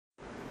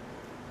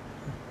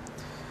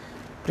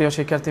প্রিয়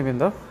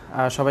শিক্ষার্থীবৃন্দ,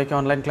 সবাইকে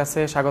অনলাইন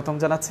ক্লাসে স্বাগতম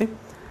জানাচ্ছি।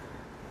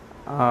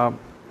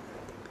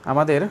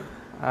 আমাদের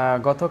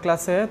গত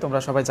ক্লাসে তোমরা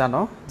সবাই জানো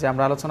যে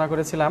আমরা আলোচনা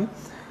করেছিলাম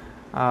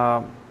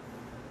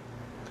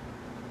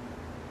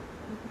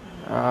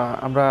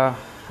আমরা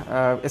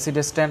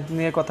অ্যাসিডের স্ট্যান্ড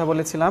নিয়ে কথা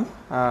বলেছিলাম।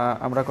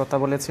 আমরা কথা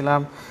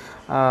বলেছিলাম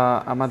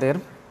আমাদের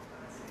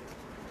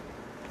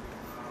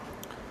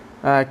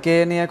কে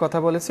নিয়ে কথা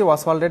বলেছি,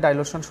 ওয়াসওয়াল্ডের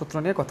ডাইলুশন সূত্র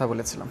নিয়ে কথা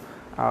বলেছিলাম।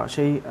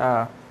 সেই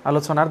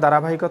আলোচনার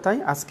ধারাবাহিকতায়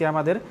আজকে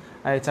আমাদের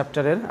এই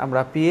চ্যাপ্টারের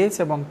আমরা পিএইচ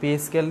এবং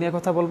পিএইচ স্কেল নিয়ে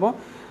কথা বলবো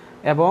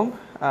এবং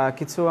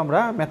কিছু আমরা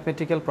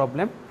ম্যাথমেটিক্যাল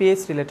প্রবলেম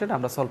পিএইচ রিলেটেড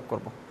আমরা সলভ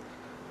করব।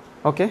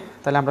 ওকে,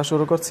 তাহলে আমরা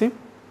শুরু করছি।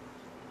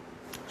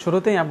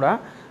 শুরুতেই আমরা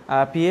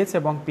পিএইচ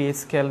এবং পিএইচ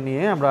স্কেল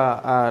নিয়ে আমরা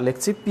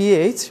লিখছি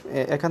পিএইচ।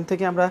 এখান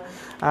থেকে আমরা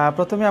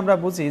প্রথমে আমরা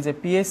বুঝি যে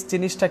পিএইচ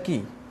জিনিসটা কি,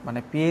 মানে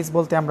পিএইচ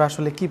বলতে আমরা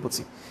আসলে কি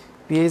বুঝি,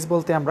 পিএইচ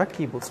বলতে আমরা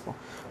কি বুঝবো।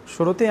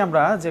 শুরুতেই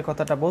আমরা যে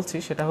কথাটা বলছি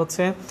সেটা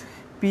হচ্ছে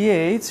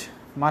পিএইচ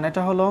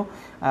মানেটা হলো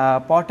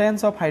পটেন্স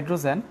অফ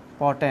হাইড্রোজেন,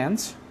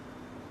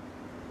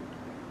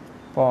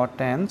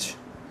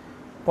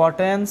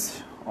 পটেন্স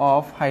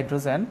অফ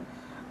হাইড্রোজেন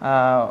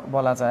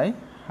বলা যায়,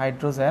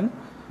 হাইড্রোজেন,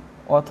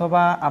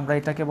 অথবা আমরা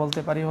এটাকে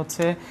বলতে পারি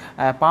হচ্ছে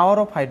পাওয়ার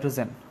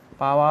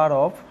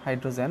অফ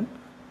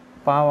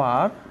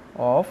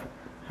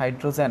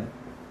হাইড্রোজেন।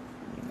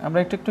 আমরা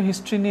একটু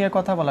হিস্ট্রি নিয়ে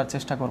কথা বলার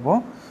চেষ্টা করব।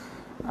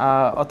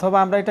 অথবা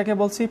আমরা এটাকে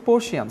বলছি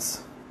পোর্শিয়ান্স,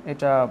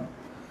 এটা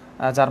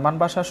জার্মান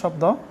ভাষার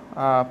শব্দ,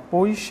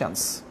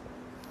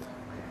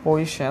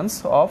 পোর্শিয়ান্স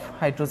অফ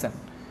হাইড্রোজেন।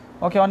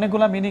 ওকে,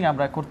 অনেকগুলো মিনিং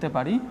আমরা করতে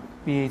পারি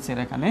পিএইচ এর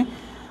এখানে।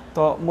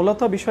 তো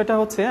মূলত বিষয়টা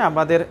হচ্ছে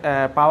আমাদের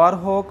পাওয়ার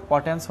হোক,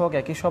 পটেন্স হোক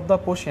একই শব্দ,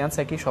 পোর্শিয়ান্স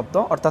একই শব্দ,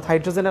 অর্থাৎ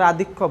হাইড্রোজেনের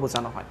আধিক্য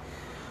বোঝানো হয়।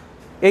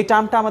 এই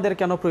টার্মটা আমাদের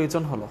কেন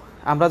প্রয়োজন হলো?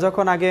 আমরা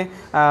যখন আগে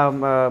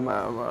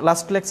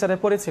লাস্ট লেকচারে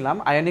পড়েছিলাম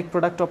আয়নিক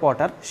প্রোডাক্ট অফ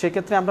ওয়াটার,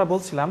 সেক্ষেত্রে আমরা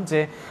বলছিলাম যে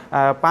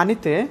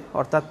পানিতে,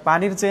 অর্থাৎ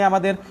পানির যে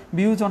আমাদের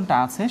বিয়োজনটা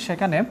আছে,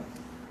 সেখানে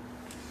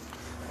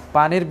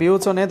পানির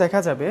বিয়োজনে দেখা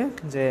যাবে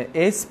যে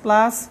H+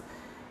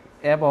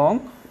 এবং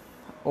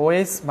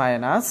OH-,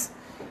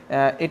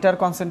 এটার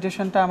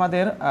কনসেন্ট্রেশনটা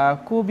আমাদের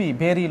খুবই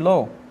ভেরি লো,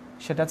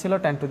 সেটা ছিল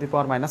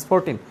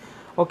 10⁻⁻14।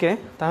 ওকে,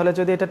 তাহলে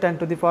যদি এটা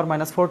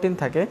 10⁻⁻14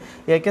 থাকে,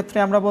 এক্ষেত্রে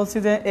আমরা বলছি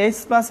যে H+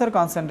 এর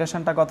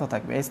কনসেন্ট্রেশনটা কত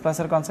থাকবে? H+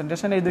 এর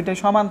কনসেন্ট্রেশন এই দুইটাই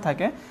সমান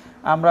থাকে।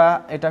 আমরা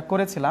এটা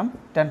করেছিলাম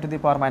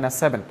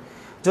 10⁻⁻7।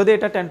 যদি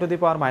এটা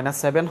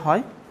 10⁻⁻7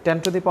 হয়,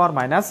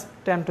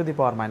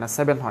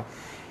 10⁻⁻7 হয়,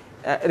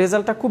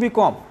 রেজাল্টটা খুবই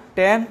কম,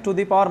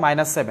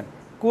 10⁻⁻7,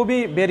 খুবই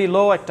ভেরি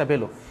লো একটা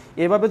ভ্যালু।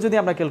 এভাবে যদি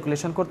আমরা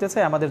ক্যালকুলেশন করতে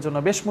চাই আমাদের জন্য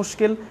বেশ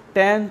মুশকিল।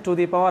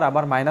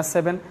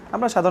 10⁻⁻7,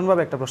 আমরা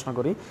সাধারণভাবে একটা প্রশ্ন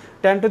করি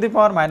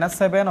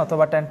 10⁻⁻7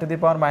 অথবা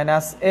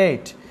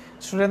 10⁻⁸।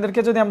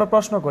 স্টুডেন্টদেরকে যদি আমরা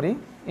প্রশ্ন করি,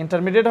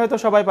 ইন্টারমিডিয়েট হয়তো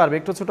সবাই পারবে,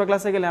 একটু ছোটো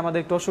ক্লাসে গেলে আমাদের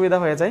একটু অসুবিধা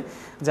হয়ে যায়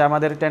যে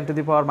আমাদের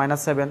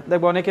 10⁻⁻7,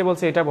 দেখবো অনেকে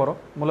বলছে এটা বড়,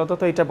 মূলত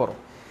তো এটা বড়,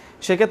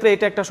 সেক্ষেত্রে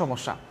এটা একটা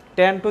সমস্যা।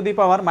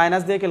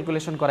 10⁻⁻- দিয়ে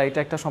ক্যালকুলেশন করা এটা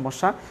একটা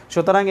সমস্যা।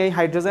 সুতরাং এই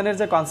হাইড্রোজেনের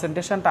যে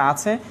কনসেন্ট্রেশনটা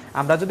আছে,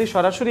 আমরা যদি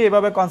সরাসরি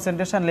এভাবে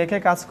কনসেন্ট্রেশন লিখে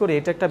কাজ করি,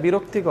 এটা একটা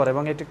বিরক্তিকর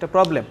এবং এটা একটা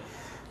প্রবলেম।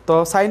 তো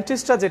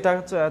সায়েন্টিস্টরা যেটা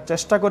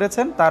চেষ্টা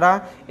করেছেন, তারা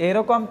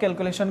এরকম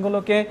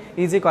ক্যালকুলেশনগুলোকে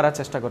ইজি করার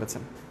চেষ্টা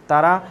করেছেন।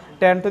 তারা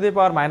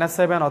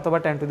 10⁻⁻7 অথবা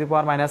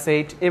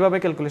 10⁻⁸ এভাবে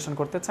ক্যালকুলেশন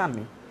করতে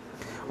চাননি,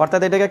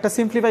 অর্থাৎ এটাকে একটা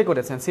সিম্পলিফাই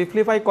করেছেন।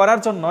 সিম্পলিফাই করার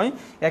জন্যই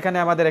এখানে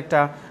আমাদের একটা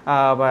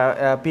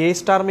পিএইচ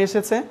টার্ম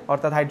এসেছে,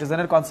 অর্থাৎ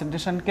হাইড্রোজেনের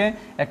কনসেন্ট্রেশনকে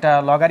একটা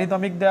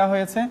লগারিদমিক দেওয়া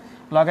হয়েছে।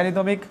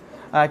 লগারিদমিক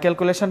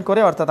ক্যালকুলেশন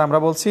করে, অর্থাৎ আমরা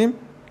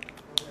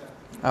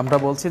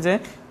বলছি যে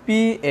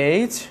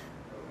পিএইচ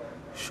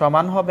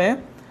সমান হবে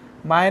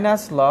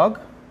 -log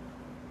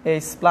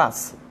H+।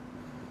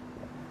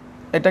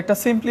 এটা একটা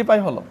সিম্পলিফাই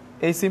হলো।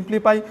 এই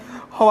সিম্পলিফাই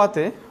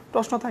হওয়াতে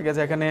প্রশ্ন থাকে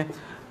যে এখানে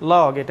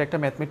লগ, এটা একটা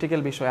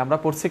ম্যাথমেটিক্যাল বিষয়, আমরা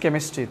পড়ছি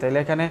কেমিস্ট্রি, তাইলে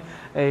এখানে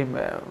এই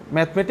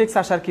ম্যাথমেটিক্স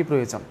আসার কি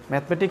প্রয়োজন?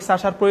 ম্যাথমেটিক্স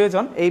আসার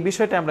প্রয়োজন, এই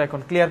বিষয়টা আমরা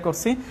এখন ক্লিয়ার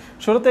করছি।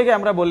 শুরু থেকে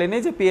আমরা বলে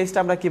নিই যে পিএইচটা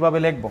আমরা কিভাবে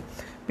লিখব।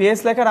 পিএইচ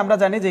লেখার আমরা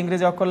জানি যে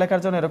ইংরেজি অক্ষর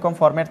লেখার জন্য এরকম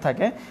ফরম্যাট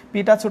থাকে,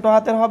 পিটা ছোট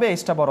হাতের হবে,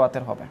 এইচটা বড়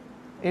হাতের হবে।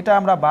 এটা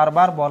আমরা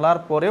বারবার বলার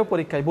পরেও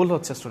পরীক্ষায় ভুল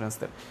হচ্ছে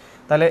স্টুডেন্টসদের।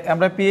 তাহলে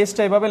আমরা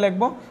পিএইচটা এভাবে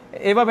লিখবো,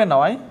 এভাবে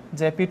নয়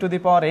যে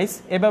P⁻H,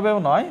 এভাবেও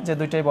নয় যে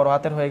দুইটাই বড়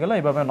হাতের হয়ে গেল,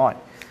 এভাবে নয়।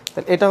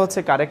 তাহলে এটা হচ্ছে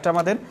কারেক্ট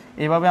আমাদের,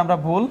 এইভাবে আমরা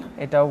ভুল,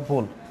 এটাও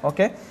ভুল।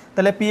 ওকে,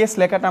 তাহলে পিএইচ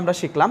লেখাটা আমরা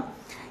শিখলাম।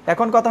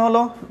 এখন কথা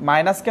হলো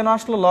মাইনাস কেন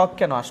আসলো, লগ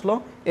কেন আসলো,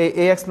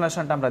 এই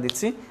এক্সপ্লেনেশনটা আমরা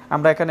দিচ্ছি।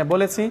 আমরা এখানে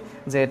বলেছি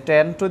যে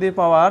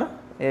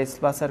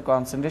 10⁻H+ এর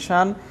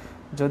কনসেন্ট্রেশন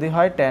যদি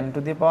হয়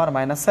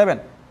 10⁻⁻7,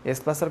 H+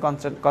 এর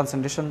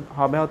কনসেন্ট্রেশন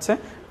হবে হচ্ছে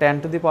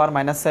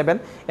 10⁻⁻7।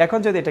 এখন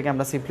যদি এটাকে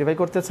আমরা সিম্পলিফাই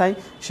করতে চাই,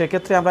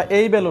 সেক্ষেত্রে আমরা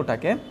এই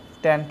ভ্যালুটাকে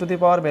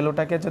 10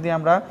 ভ্যালুটাকে যদি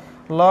আমরা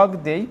লগ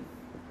দেই,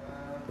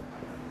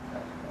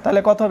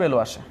 তাহলে কত ভ্যালু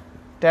আসে?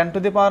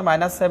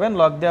 10⁻⁻7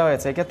 লগ দেওয়া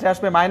হয়েছে, এক্ষেত্রে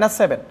আসবে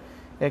 -7,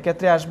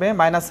 এক্ষেত্রে আসবে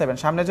 -7।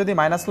 সামনে যদি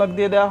মাইনাস লগ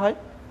দিয়ে দেওয়া হয়,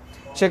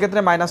 সেক্ষেত্রে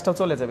মাইনাসটাও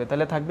চলে যাবে,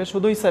 তাহলে থাকবে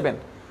শুধুই 7।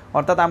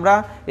 অর্থাৎ আমরা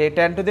এই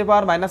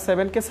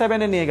 10⁻⁻7কে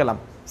 7-এ নিয়ে গেলাম।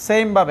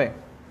 সেমভাবে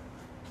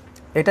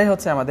এটাই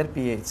হচ্ছে আমাদের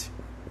পিএইচ,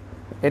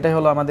 এটাই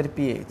হলো আমাদের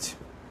পিএইচ,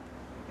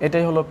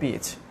 এটাই হলো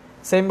পিএইচ।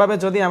 সেমভাবে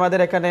যদি আমাদের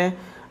এখানে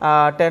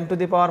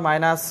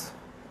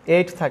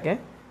 10⁻⁻8 থাকে,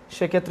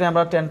 সেক্ষেত্রে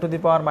আমরা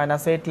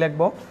 10⁻⁻8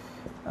 লিখব।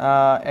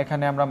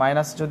 এখানে আমরা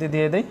মাইনাস যদি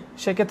দিয়ে দিই,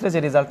 সেক্ষেত্রে যে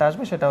রেজাল্টটা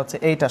আসবে সেটা হচ্ছে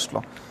 8 আসলো।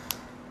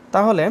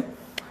 তাহলে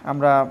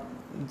আমরা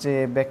যে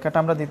ব্যাখ্যাটা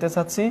আমরা দিতে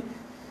চাচ্ছি,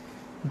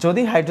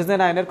 যদি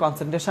হাইড্রোজেন আয়নের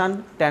কনসেন্ট্রেশন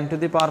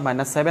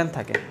 10⁻⁻7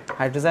 থাকে,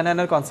 হাইড্রোজেন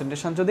আয়নের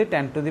কনসেন্ট্রেশন যদি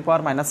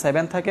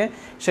 10⁻⁻7 থাকে,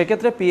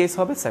 সেক্ষেত্রে পিএইচ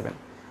হবে 7।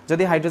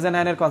 যদি হাইড্রোজেন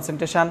আয়নের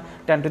কনসেন্ট্রেশন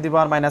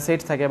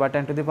 10⁻�8 থাকে বা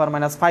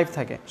 10⁻5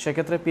 থাকে,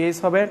 সেক্ষেত্রে পিএইচ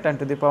হবে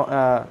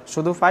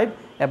শুধু 5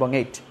 এবং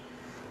 8।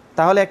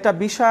 তাহলে একটা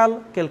বিশাল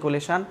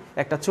ক্যালকুলেশন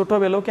একটা ছোট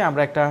ভ্যালুকে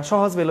আমরা একটা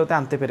সহজ ভ্যালুতে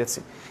আনতে পেরেছি।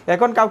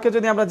 এখন কাউকে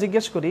যদি আমরা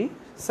জিজ্ঞেস করি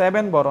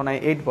 7 বড় না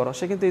 8 বড়,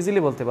 সে কিন্তু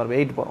ইজিলি বলতে পারবে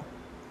 8 বড়।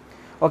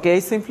 ওকে,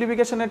 এই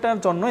সিম্পলিফিকেশনটার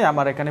জন্যই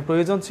আমার এখানে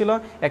প্রয়োজন ছিল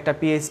একটা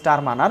পিএইচ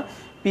টার্ম আনার,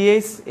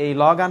 পিএইচ এই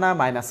লগ আনা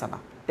মাইনাস আনা।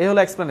 এই হলো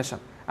এক্সপ্লেনেশন।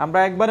 আমরা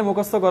একবারে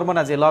মুখস্থ করবো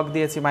না যে লগ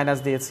দিয়েছি মাইনাস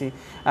দিয়েছি,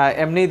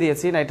 এমনি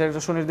দিয়েছি না, এটার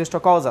একটা সুনির্দিষ্ট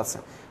কজ আছে।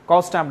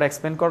 কজটা আমরা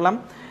এক্সপ্লেন করলাম।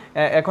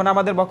 এখন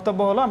আমাদের বক্তব্য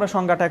হলো আমরা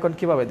সংজ্ঞাটা এখন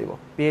কিভাবে দিব,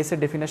 পিএইচ এর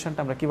ডেফিনেশনটা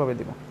আমরা কিভাবে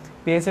দিব।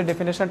 পিএইচ এর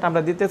ডেফিনেশনটা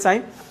আমরা দিতে চাই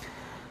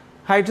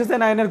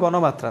হাইড্রোজেন আয়নের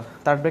গণমাত্রার,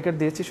 থার্ড ব্র্যাকেট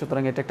দিয়েছি,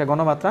 সুতরাং এটা একটা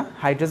গণমাত্রা।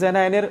 হাইড্রোজেন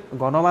আয়নের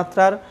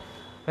গণমাত্রার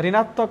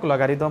ঋণাত্মক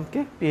লগারিদমকে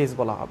পিএইচ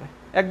বলা হবে।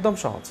 একদম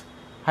সহজ,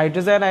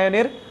 হাইড্রোজেন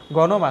আয়নের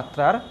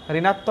গণমাত্রার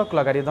ঋণাত্মক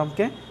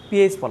লগারিদমকে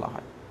পিএইচ বলা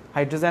হয়।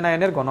 হাইড্রোজেন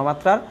আয়নের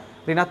গণমাত্রার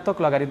ঋণাত্মক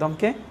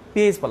লগারিদমকে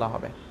পিএইচ বলা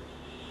হবে।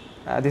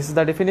 This is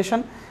the definition.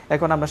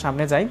 এখন আমরা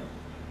সামনে যাই।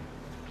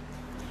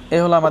 এ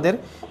হলো আমাদের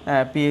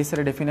পিএইচ এর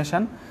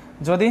ডেফিনেশন।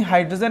 যদি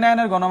হাইড্রোজেন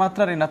আয়নের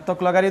গণমাত্রার ঋণাত্মক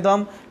লগারিদম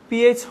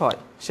পিএইচ হয়,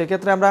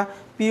 সেক্ষেত্রে আমরা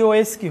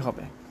পিওএইচ কি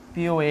হবে,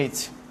 পিওএইচ।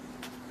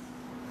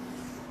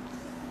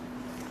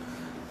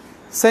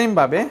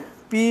 সেমভাবে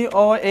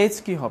পিওএইচ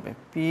কি হবে,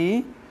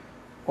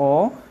 পিওএইচ।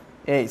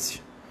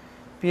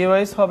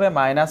 পিওএইচ হবে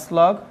মাইনাস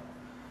লগ,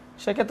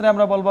 সেক্ষেত্রে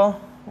আমরা বলবো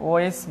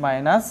ওএইচ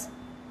মাইনাস।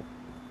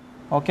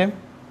 ওকে,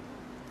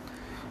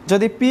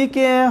 যদি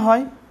পিকে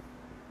হয়,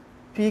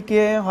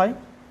 পিকে হয়,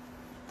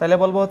 তাহলে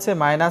বলবো হচ্ছে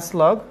মাইনাস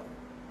লগ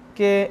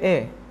কে এ,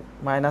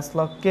 মাইনাস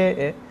লগ কে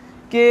এ।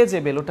 কে যে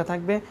ভ্যালুটা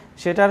থাকবে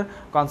সেটার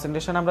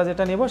কনসেন্ট্রেশন আমরা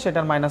যেটা নিব,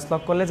 সেটার মাইনাস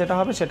লগ করলে যেটা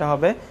হবে সেটা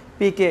হবে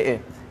পিকে এ।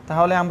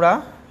 তাহলে আমরা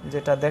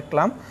যেটা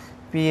দেখলাম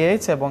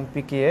পিএইচ এবং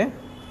পিকেএ,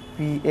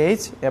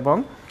 পিএইচ এবং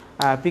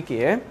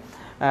পিকেএ,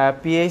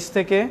 পিএইচ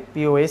থেকে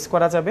পিওএইচ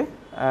করা যাবে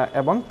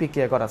এবং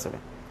পিকেএ করা যাবে।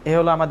 এ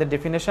হলো আমাদের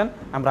ডেফিনেশন।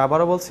 আমরা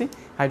আবারও বলছি,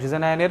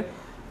 হাইড্রোজেন আয়নের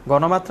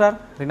গণমাত্রার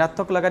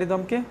ঋণাত্মক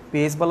লগারিদমকে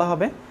পিএইচ বলা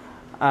হবে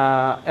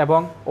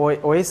এবং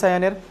ওএইচ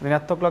আয়নের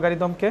ঋণাত্মক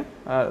লগারিদমকে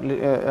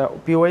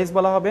পিওএইচ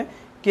বলা হবে,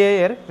 কে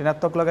এর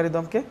ঋণাত্মক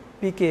লগারিদমকে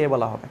পিকেএ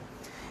বলা হবে।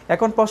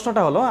 এখন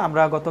প্রশ্নটা হলো,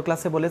 আমরা গত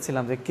ক্লাসে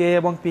বলেছিলাম যে কে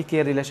এবং পিকে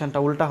এর রিলেশনটা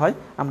উল্টা হয়।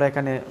 আমরা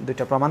এখানে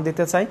দুইটা প্রমাণ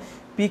দিতে চাই।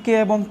 পিকে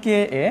এবং কে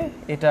এ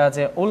এটা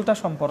যে উল্টা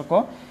সম্পর্ক,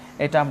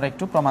 এটা আমরা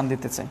একটু প্রমাণ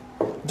দিতে চাই।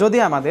 যদি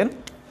আমাদের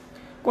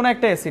কোনো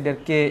একটা অ্যাসিডের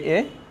কে এ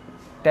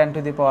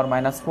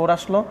 10⁻⁻4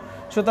 আসলো,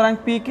 সুতরাং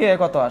পিকে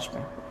কত আসবে,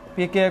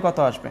 পিকে কত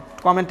আসবে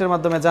কমেন্টের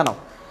মাধ্যমে জানাও।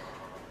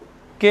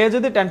 কে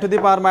যদি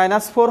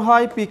 10⁻⁻4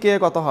 হয়, পিকে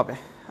কত হবে?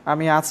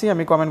 আমি আছি,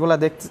 আমি কমেন্টগুলো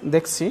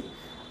দেখছি।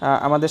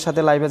 আমাদের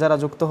সাথে লাইভে যারা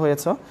যুক্ত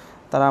হয়েছ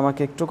তারা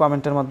আমাকে একটু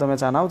কমেন্টের মাধ্যমে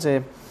জানাও যে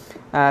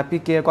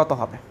পিকে কত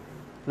হবে,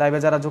 লাইভে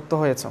যারা যুক্ত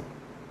হয়েছ।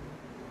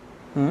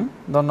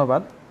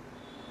 ধন্যবাদ।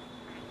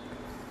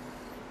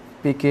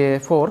 পিকে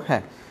 4,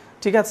 হ্যাঁ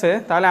ঠিক আছে।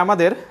 তাহলে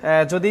আমাদের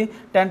যদি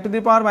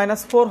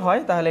 10⁻⁻4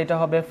 হয়, তাহলে এটা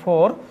হবে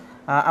 4।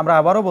 আমরা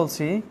আবারও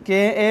বলছি,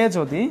 কে এ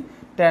যদি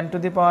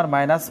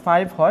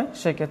 10⁻⁻5 হয়,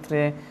 সেক্ষেত্রে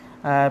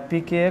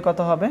পিকে কত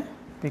হবে,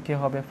 পিকে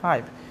হবে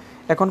 5।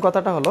 এখন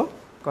কথাটা হলো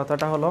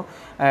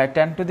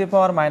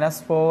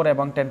 10⁻⁻4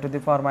 এবং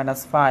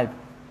 10⁻⁻5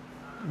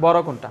 বড়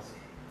কোনটা?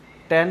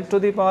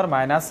 10⁻⁻4,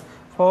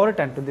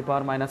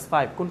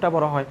 10⁻⁻5 কোনটা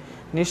বড় হয়?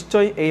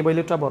 নিশ্চয়ই এই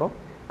ভ্যালুটা বড়।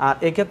 আর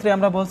এক্ষেত্রে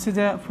আমরা বলছি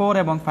যে 4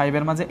 এবং 5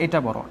 এর মাঝে এটা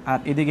বড় আর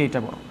এদিকে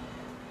এটা বড়।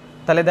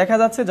 তাহলে দেখা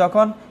যাচ্ছে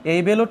যখন এই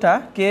ভ্যালুটা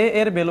কে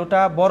এর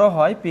ভ্যালুটা বড়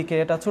হয়, পিকে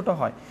এটা ছোট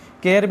হয়।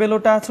 কে এর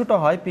ভ্যালুটা ছোট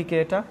হয়, পিকে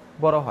এটা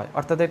বড় হয়,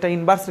 অর্থাৎ এটা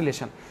ইনভার্স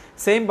রিলেশন।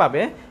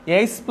 সেমভাবে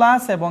এইচ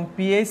প্লাস এবং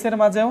পিএইচ এর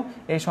মাঝেও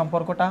এই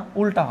সম্পর্কটা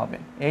উল্টা হবে।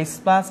 এইচ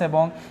প্লাস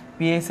এবং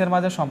পিএইচ এর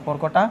মাঝে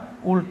সম্পর্কটা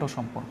উল্টো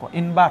সম্পর্ক,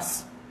 ইনভার্স।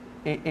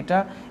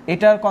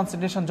 এটার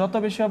কনসেন্ট্রেশন যত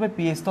বেশি হবে,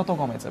 পিএইচ তত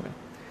কমে যাবে।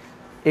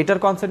 এটার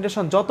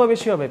কনসেন্ট্রেশন যত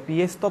বেশি হবে,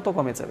 পিএইচ তত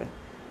কমে যাবে।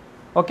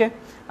 ওকে,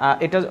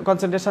 এটার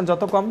কনসেন্ট্রেশন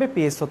যত কমবে,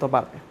 পিএইচ তত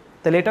বাড়বে।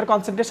 তাহলে এটার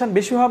কনসেন্ট্রেশন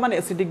বেশি হওয়া মানে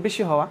অ্যাসিডিক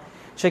বেশি হওয়া,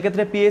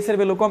 সেক্ষেত্রে পিএইচ এর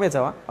ভ্যালু কমে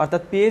যাওয়া,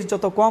 অর্থাৎ পিএইচ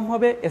যত কম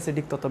হবে,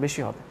 অ্যাসিডিক তত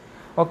বেশি হবে।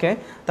 ওকে,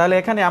 তাহলে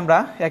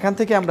এখান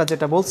থেকে আমরা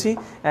যেটা বলছি,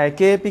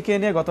 কে পিকে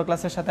নিয়ে গত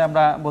ক্লাসের সাথে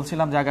আমরা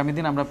বলছিলাম যে আগামী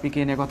দিন আমরা পিকে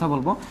নিয়ে কথা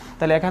বলবো।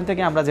 তাহলে এখান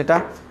থেকে আমরা যেটা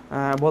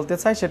বলতে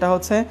চাই সেটা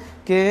হচ্ছে,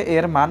 কে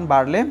এর মান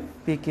বাড়লে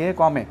পিকে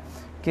কমে।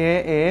 কে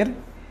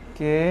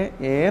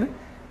এর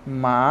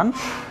মান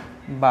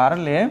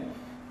বাড়লে,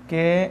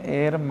 কে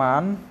এর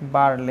মান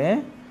বাড়লে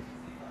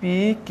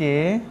পিকে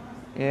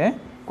এ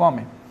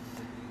কমে,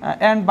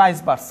 অ্যান্ড ভাইস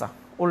ভার্সা,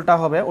 উল্টা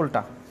হবে,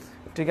 উল্টা।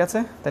 ঠিক আছে,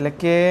 তাহলে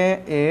কে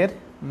এর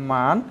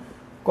মান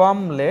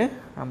কমলে,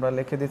 আমরা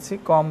লিখে দিচ্ছি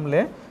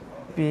কমলে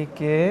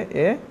পিকে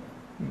এ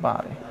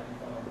বাড়ে।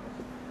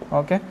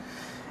 ওকে,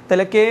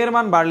 তাহলে কে এর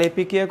মান বাড়লে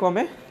পিকে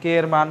কমে, কে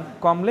এর মান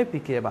কমলে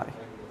পিকে বাড়ে।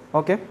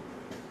 ওকে,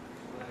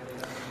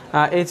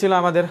 এই ছিল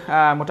আমাদের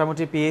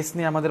মোটামুটি পিএইচ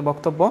নিয়ে আমাদের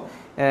বক্তব্য।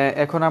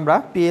 এখন আমরা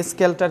পিএইচ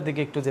স্কেলটার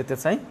দিকে একটু যেতে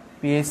চাই।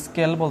 পিএইচ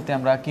স্কেল বলতে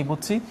আমরা কি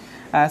বুঝছি?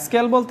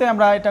 স্কেল বলতে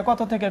আমরা এটা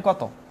কত থেকে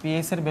কত,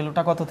 পিএইচ এর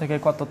ভ্যালুটা কত থেকে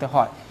কততে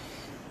হয়।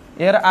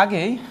 এর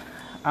আগেই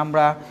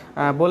আমরা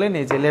বলে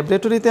নিই যে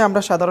ল্যাবরেটরিতে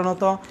আমরা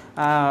সাধারণত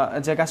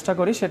যে কাজটা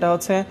করি সেটা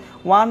হচ্ছে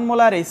 1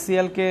 মোলার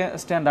HCl-কে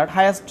স্ট্যান্ডার্ড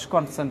হাইয়েস্ট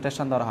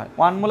কনসেন্ট্রেশন ধরা হয়।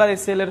 1 মোলার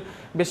HCl-এর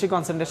বেশি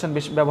কনসেন্ট্রেশন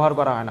ব্যবহার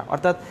করা হয় না,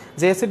 অর্থাৎ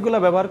যে অ্যাসিডগুলো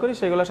ব্যবহার করি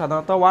সেগুলো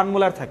সাধারণত 1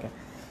 মোলার থাকে,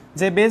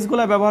 যে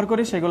বেসগুলো ব্যবহার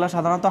করি সেগুলো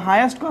সাধারণত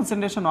হাইয়েস্ট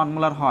কনসেন্ট্রেশন 1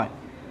 মোলার হয়,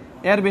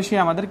 এর বেশি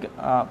আমাদের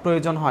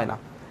প্রয়োজন হয় না।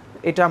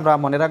 এটা আমরা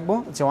মনে রাখবো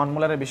যে 1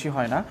 মোলারের বেশি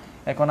হয় না।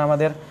 এখন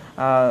আমাদের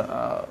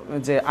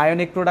যে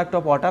আয়নিক প্রোডাক্ট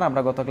অফ ওয়াটার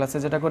আমরা গত ক্লাসে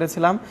যেটা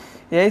করেছিলাম,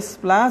 H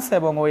প্লাস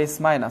এবং OH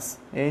মাইনাস,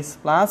 H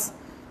প্লাস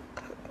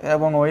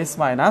এবং OH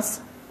মাইনাস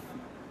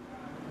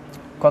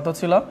কত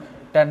ছিল?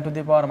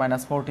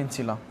 10⁻⁻14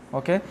 ছিল।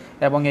 ওকে,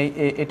 এবং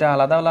এটা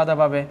আলাদা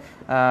আলাদাভাবে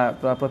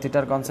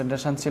প্রতিটার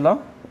কনসেন্ট্রেশন ছিল,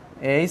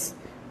 H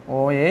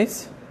OH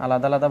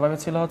আলাদা আলাদাভাবে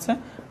ছিল হচ্ছে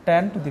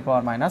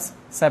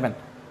 10⁻⁻7।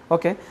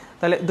 ওকে,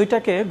 তাহলে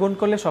দুইটাকে গুণ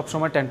করলে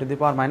সবসময়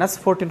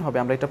 10⁻⁻14 হবে,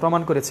 আমরা এটা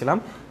প্রমাণ করেছিলাম।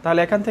 তাহলে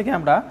এখান থেকে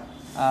আমরা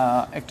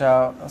একটা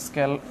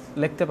স্কেল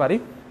লিখতে পারি,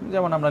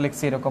 যেমন আমরা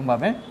লিখছি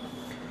এরকমভাবে,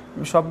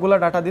 সবগুলো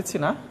ডাটা দিচ্ছি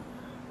না,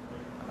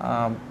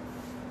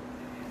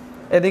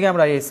 এদিকে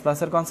আমরা H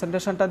প্লাসের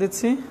কনসেন্ট্রেশনটা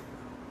দিচ্ছি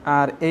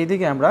আর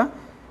এইদিকে আমরা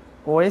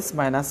OH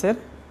মাইনাসের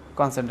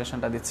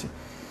কনসেন্ট্রেশনটা দিচ্ছি।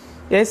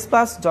 H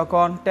প্লাস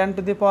যখন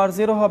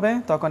 10⁻0 হবে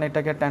তখন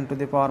এটাকে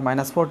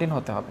 10⁻⁻14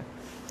 হতে হবে।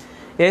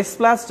 H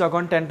প্লাস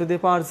যখন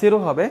 10⁻0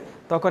 হবে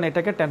তখন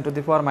এটাকে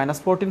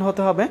 10⁻⁻14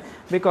 হতে হবে,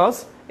 বিকজ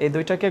এই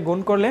দুইটাকে গুণ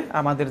করলে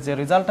আমাদের যে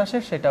রেজাল্ট আসে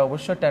সেটা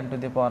অবশ্যই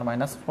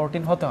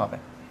 10⁻⁻14 হতে হবে।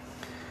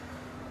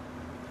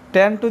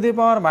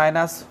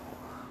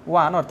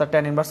 10⁻⁻1 অর্থাৎ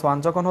 10⁻1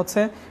 যখন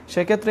হচ্ছে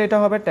সেক্ষেত্রে এটা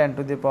হবে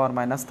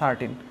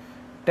 10⁻⁻13,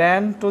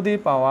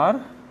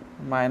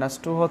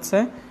 10⁻⁻2 হচ্ছে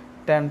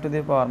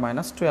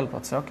 10⁻⁻12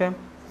 হচ্ছে। ওকে,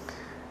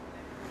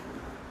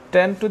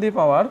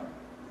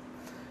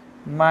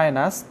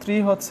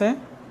 10⁻⁻3 হচ্ছে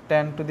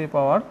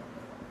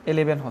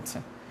 10⁻11 হচ্ছে।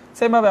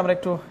 সেমভাবে আমরা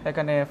একটু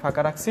এখানে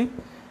ফাঁকা রাখছি,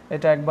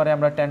 এটা একবারে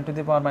আমরা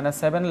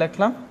 10⁻⁻7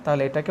 লিখলাম,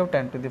 তাহলে এটাকেও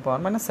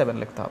 10⁻⁻7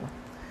 লিখতে হবে।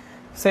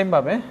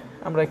 সেমভাবে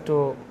আমরা একটু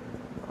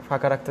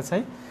ফাঁকা রাখতে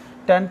চাই,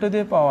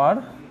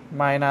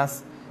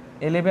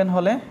 10⁻⁻11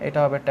 হলে এটা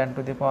হবে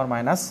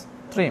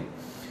 10⁻⁻3,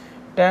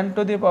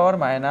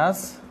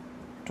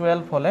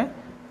 10⁻⁻12 হলে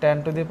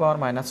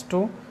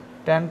 10⁻⁻2,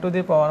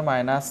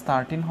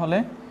 10⁻⁻13 হলে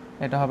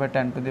এটা হবে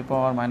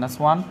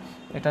 10⁻⁻1,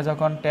 এটা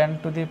যখন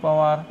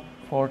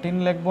 10⁻14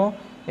 লিখবো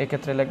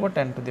এক্ষেত্রে লিখবো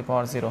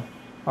 10⁻0।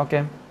 ওকে,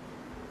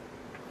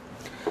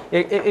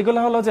 এগুলো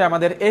হলো যে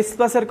আমাদের H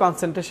প্লাসের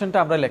কনসেন্ট্রেশনটা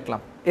আমরা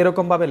লিখলাম,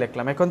 এরকমভাবে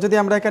লিখলাম। এখন যদি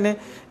আমরা এখানে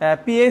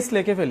পিএইচ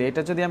লিখে ফেলি,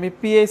 এটা যদি আমি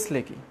পিএইচ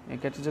লিখি,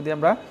 এক্ষেত্রে যদি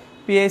আমরা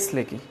পিএইচ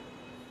লিখি,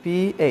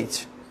 পিএইচ,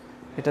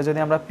 এটা যদি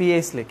আমরা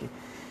পিএইচ লিখি,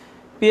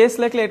 পিএইচ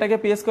লিখলে এটাকে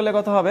পিএইচ করলে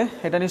কত হবে?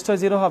 এটা নিশ্চয়ই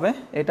 0 হবে,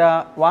 এটা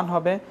 1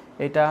 হবে,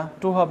 এটা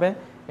 2 হবে,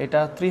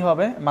 এটা 3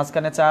 হবে,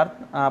 মাঝখানে 4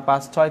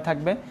 5 6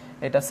 থাকবে,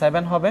 এটা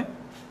 7 হবে,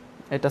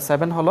 এটা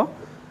 7 হলো।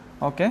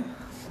 ওকে,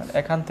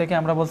 এখান থেকে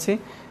আমরা বলছি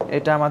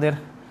এটা আমাদের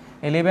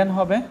 11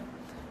 হবে,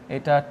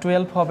 এটা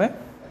 12 হবে,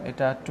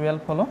 এটা 12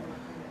 হলো,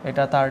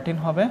 এটা 13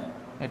 হবে,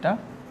 এটা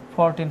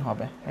 14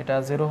 হবে, এটা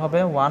 0 হবে,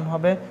 1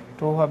 হবে,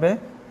 2 হবে,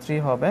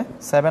 3 হবে,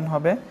 7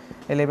 হবে,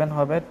 11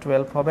 হবে,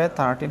 12 হবে,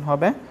 13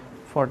 হবে,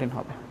 14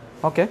 হবে।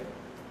 ওকে,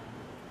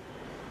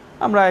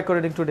 আমরা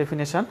অ্যাকর্ডিং টু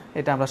ডেফিনেশন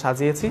এটা আমরা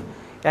সাজিয়েছি।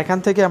 এখান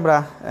থেকে আমরা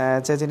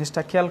যে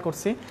জিনিসটা খেয়াল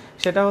করছি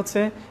সেটা হচ্ছে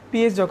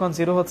পিএইচ যখন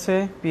 0 হচ্ছে,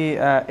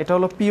 এটা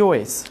হলো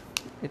পিওএস,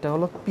 এটা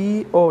হলো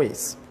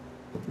পিওএস,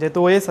 যেহেতু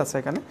ওএস আছে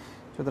এখানে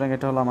সুতরাং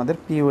এটা হলো আমাদের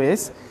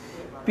পিওএস।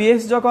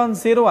 পিএইচ যখন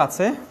 0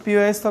 আছে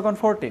পিওএস তখন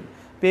 14,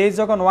 পিএইচ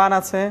যখন 1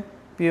 আছে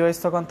পিওএস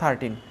তখন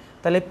 13।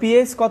 তাহলে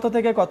পিএইচ কত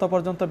থেকে কত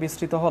পর্যন্ত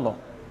বিস্তৃত হলো?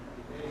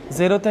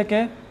 0 থেকে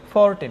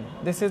 14,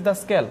 দিস ইজ দ্য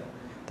স্কেল।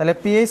 তাহলে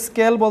পিএইচ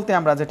স্কেল বলতে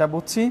আমরা যেটা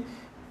বুঝছি,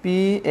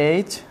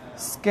 পিএইচ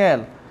স্কেল,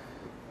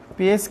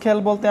 পিএইচ স্কেল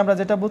বলতে আমরা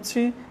যেটা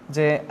বুঝছি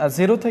যে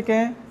 0 থেকে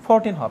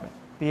 14 হবে,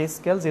 পিএইচ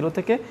স্কেল 0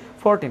 থেকে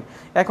 14।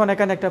 এখন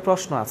এখানে একটা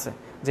প্রশ্ন আছে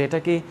যে এটা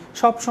কি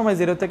সব সময়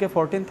 0 থেকে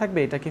 14 থাকবে,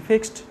 এটা কি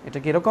ফিক্সড, এটা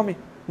কি এরকমই?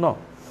 নো,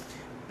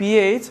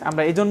 পিএইচ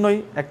আমরা এই জন্যই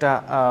একটা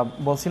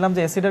বলছিলাম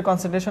যে অ্যাসিডের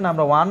কনসেন্ট্রেশন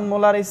আমরা 1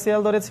 মোলার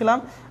HCl ধরেছিলাম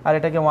আর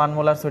এটাকে 1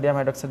 মোলার সোডিয়াম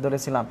হাইড্রোক্সাইড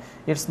ধরেছিলাম।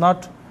 It's not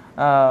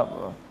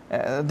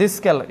this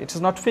scale, it's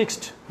not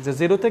fixed যে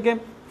 0 থেকে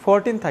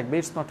 14 থাকবে,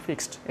 ইটস নট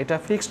ফিক্সড, এটা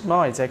ফিক্সড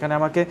নয় যে এখানে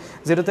আমাকে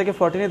 0 থেকে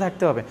 14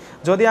 থাকতে হবে।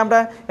 যদি আমরা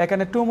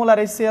এখানে 2 মোলার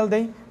HCl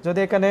দেই, যদি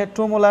এখানে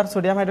 2 মোলার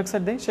সোডিয়াম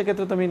হাইড্রোক্সাইড দেই,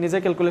 সেক্ষেত্রে তুমি নিজে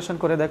ক্যালকুলেশন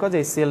করে দেখো যে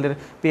HCl এর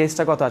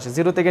পিএইচটা কত আসে,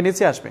 0 থেকে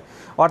নিচে আসবে,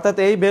 অর্থাৎ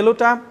এই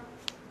ভ্যালুটা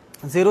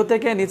 0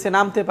 থেকে নিচে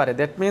নামতে পারে,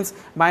 দ্যাট মিন্স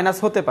মাইনাস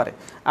হতে পারে,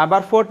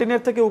 আবার 14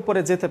 এর থেকে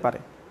উপরে যেতে পারে,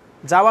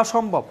 যাওয়া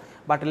সম্ভব,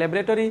 বাট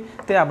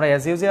ল্যাবরেটরিতে আমরা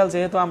অ্যাজ ইউজুয়াল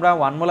যেহেতু আমরা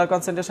 1 মোলার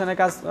কনসেন্ট্রেশনে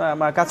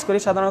কাজ করি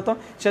সাধারণত,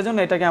 সেজন্য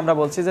এটাকে আমরা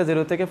বলছি যে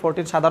 0 থেকে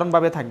 14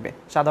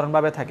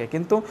 সাধারণভাবে থাকে।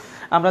 কিন্তু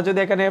আমরা যদি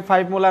এখানে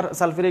 5 মোলার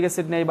সালফিউরিক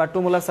অ্যাসিড নেই বা 2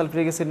 মোলার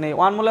সালফিউরিক অ্যাসিড নেই,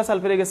 1 মোলার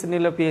সালফিউরিক অ্যাসিড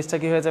নিলে পিএইচটা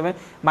কি হয়ে যাবে,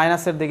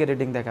 মাইনাসের দিকে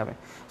রিডিং দেখাবে।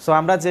 সো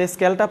আমরা যে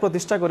স্কেলটা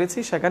প্রতিষ্ঠা করেছি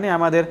সেখানে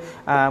আমাদের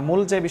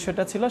মূল যে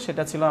বিষয়টা ছিল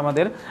সেটা ছিল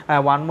আমাদের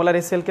 1 মোলার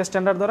এসিএলকে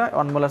স্ট্যান্ডার্ড দ্বারা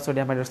 1 মোলার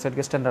সোডিয়াম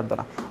হাইড্রোক্সাইডকে স্ট্যান্ডার্ড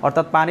দ্বারা,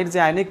 অর্থাৎ পানির যে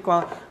আয়নিক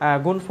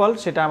গুণফল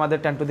সেটা আমাদের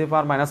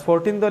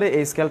 10⁻⁻14 ধরে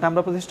এই স্কেলটা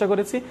আমরা প্রতিষ্ঠা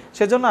করেছি।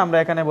 সেজন্য আমরা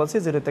এখানে বলছি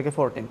 0 থেকে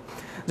 14।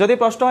 যদি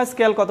প্রশ্ন হয়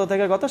স্কেল কত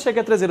থেকে কত,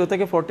 সেক্ষেত্রে 0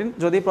 থেকে 14।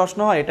 যদি প্রশ্ন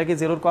হয় এটা কি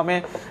 0-র কমে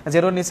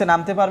 0-র নিচে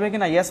নামতে পারবে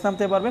কিনা, ইয়েস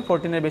নামতে পারবে।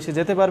 14-এর বেশি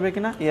যেতে পারবে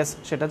কিনা, ইয়েস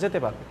সেটা যেতে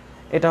পারবে।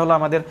 এটা হলো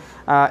আমাদের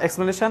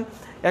এক্সপ্লেনেশন।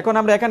 এখন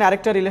আমরা এখানে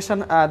আরেকটা রিলেশন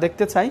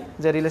দেখতে চাই,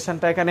 যে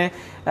রিলেশনটা এখানে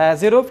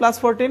 0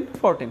 + 14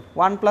 14,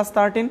 1 +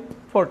 13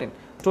 14,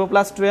 2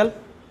 + 12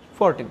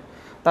 14।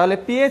 তাহলে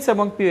পিএইচ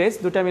এবং পিওএইচ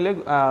দুটা মিলে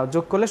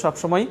যোগ করলে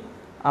সবসময়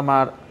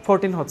আমার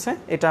 14 হচ্ছে।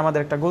 এটা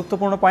আমাদের একটা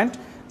গুরুত্বপূর্ণ পয়েন্ট,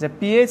 যে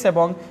পিএইচ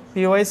এবং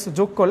পিওএইচ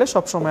যোগ করলে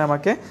সবসময়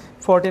আমাকে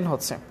 14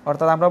 হচ্ছে।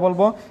 অর্থাৎ আমরা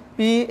বলবো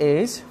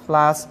পিএইচ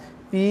প্লাস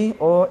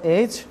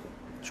পিওএইচ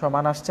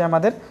সমান আসছে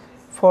আমাদের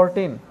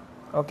 14।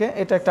 ওকে,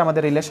 এটা একটা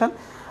আমাদের রিলেশন,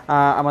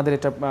 আমাদের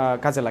এটা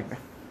কাজে লাগবে।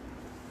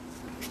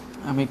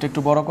 আমি এটা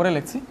একটু বড় করে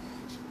লিখছি,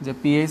 যে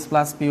পিএইচ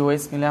প্লাস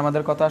পিওএইচ মিলে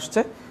আমাদের কত আসছে,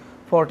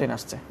 14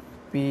 আসছে।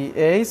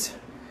 পিএইচ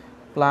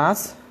প্লাস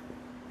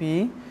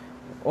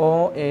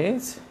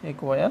পিওএইচ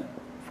ইকুয়াল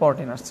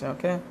 14 আসছে।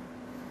 ওকে,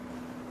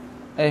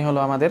 এই হলো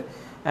আমাদের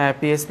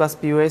পিএইচ প্লাস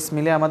পিওএইচ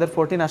মিলে আমাদের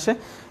 14 আসে।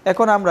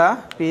 এখন আমরা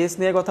পিএইচ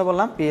নিয়ে কথা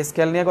বললাম, পিএইচ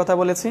স্কেল নিয়ে কথা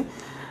বলেছি।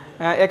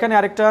 এখানে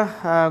আরেকটা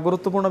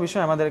গুরুত্বপূর্ণ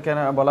বিষয় আমাদের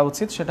এখানে বলা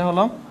উচিত, সেটা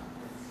হলো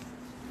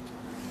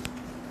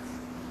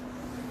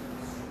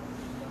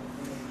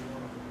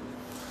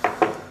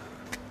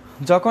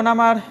যখন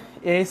আমার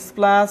H+,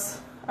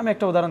 আমি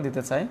একটা উদাহরণ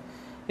দিতে চাই,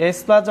 H+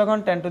 যখন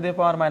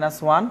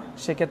 10⁻⁻1,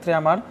 সেক্ষেত্রে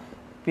আমার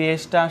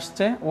পিএইচটা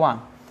আসছে 1।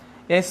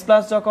 H+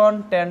 যখন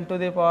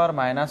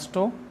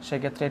 10⁻⁻2,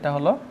 সেক্ষেত্রে এটা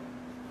হলো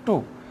 2।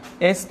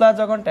 H+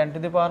 যখন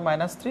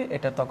 10⁻⁻3,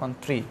 এটা তখন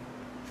 3।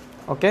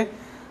 ওকে,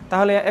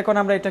 তাহলে এখন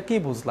আমরা এটা কি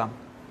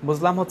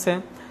বুঝলাম হচ্ছে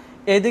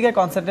এইদিকে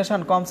কনসেন্ট্রেশন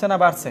কমছে না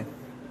বাড়ছে,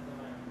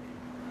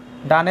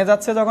 ডানে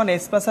যাচ্ছে যখন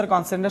H+ এর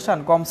কনসেন্ট্রেশন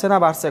কমছে না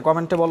বাড়ছে,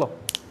 কমেন্টে বলো।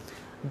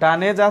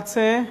 ডানে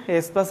যাচ্ছে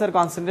H+ এর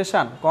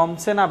কনসেন্ট্রেশন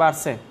কমছে না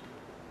বাড়ছে,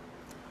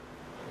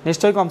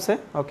 নিশ্চয়ই কমছে।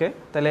 ওকে,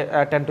 তাহলে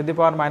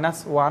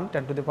 10⁻⁻1,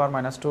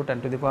 10⁻2,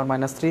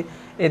 10⁻3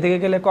 এদিকে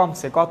গেলে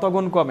কমছে। কত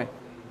গুণ কমে?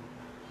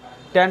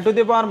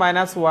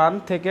 10⁻1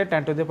 থেকে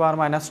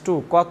 10⁻2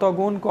 কত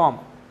গুণ কম?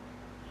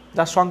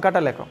 যার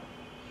সংখ্যাটা লেখো,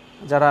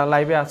 যারা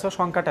লাইভে আছো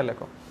সংখ্যাটা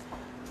লেখো।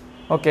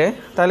 ওকে,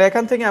 তাহলে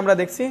এখান থেকে আমরা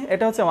দেখছি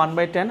এটা হচ্ছে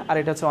 1/10 আর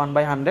এটা হচ্ছে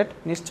 1/100,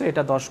 নিশ্চয়ই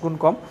এটা 10 গুণ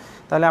কম।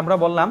 তাহলে আমরা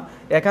বললাম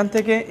এখান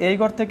থেকে এই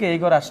ঘর থেকে এই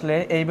ঘর আসলে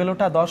এই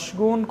ভ্যালুটা 10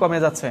 গুণ কমে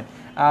যাচ্ছে।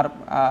 আর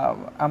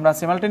আমরা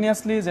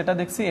সিমালটেনিয়াসলি যেটা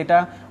দেখছি এটা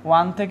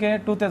 1 থেকে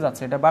 2-তে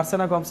যাচ্ছে, এটা বাড়ছে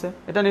না কমছে?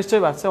 এটা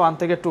নিশ্চয়ই বাড়ছে। 1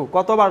 থেকে 2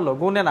 কত বাড়লো?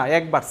 গুণে না,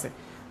 1 বাড়ছে।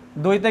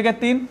 2 থেকে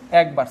 3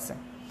 1 বাড়ছে,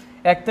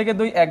 1 থেকে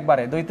 2 1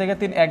 বাড়ে, 2 থেকে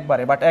 3 1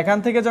 বাড়ে। বাট এখান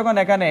থেকে যখন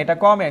এখানে এটা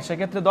কমে,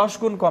 সেক্ষেত্রে 10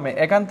 গুণ কমে।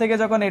 এখান থেকে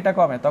যখন এটা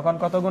কমে, তখন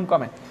কত গুণ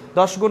কমে?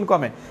 10 গুণ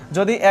কমে।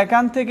 যদি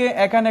এখান থেকে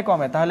এখানে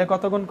কমে, তাহলে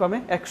কত গুণ কমে?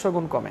 100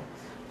 গুণ কমে।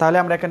 তাহলে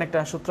আমরা এখানে একটা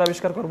সূত্র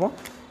আবিষ্কার করব,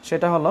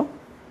 সেটা হলো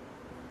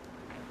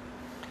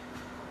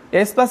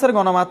H+ এর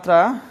গণমাত্রা,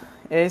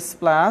 H+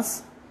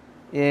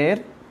 এর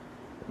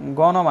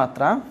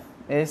গণমাত্রা,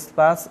 H+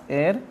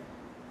 এর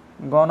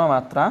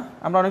গণমাত্রা।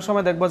 আমরা অনেক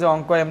সময় দেখবো যে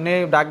অঙ্ক এমনি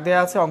ডাক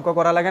দেওয়া আছে, অঙ্ক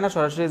করা লাগে না,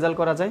 সরাসরি রেজাল্ট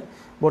করা যায়।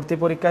 ভর্তি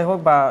পরীক্ষায় হোক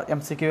বা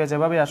MCQ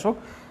যেভাবে আসুক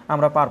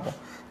আমরা পারবো।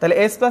 তাহলে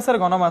H+ এর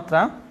গণমাত্রা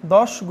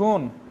 10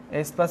 গুণ,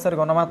 H+ এর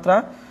গণমাত্রা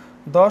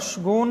 10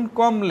 গুণ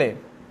কমলে,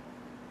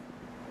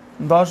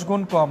 10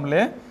 গুণ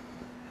কমলে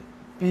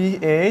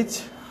পিএইচ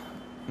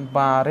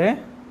বাড়ে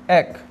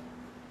 1,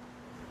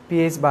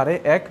 পিএইচ বাড়ে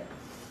 1।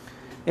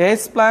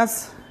 H+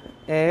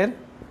 এর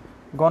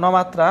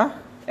গণমাত্রা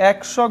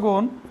 100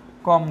 গুণ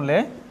কমলে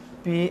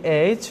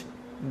পিএইচ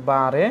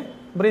বাড়ে,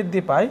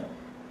 বৃদ্ধি পায়,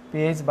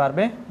 পিএইচ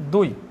বাড়বে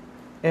 2।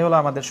 এই হলো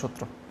আমাদের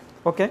সূত্র।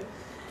 ওকে,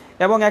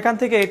 এবং এখান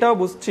থেকে এটাও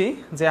বুঝছি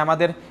যে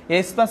আমাদের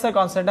H+ এর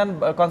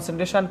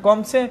কনসেন্ট্রেশন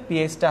কমছে,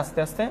 পিএইচটা আস্তে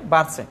আস্তে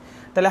বাড়ছে।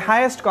 তাহলে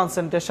হাইয়েস্ট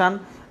কনসেন্ট্রেশন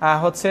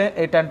হচ্ছে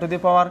এই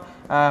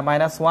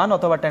 10⁻⁻1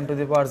 অথবা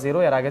 10⁻0,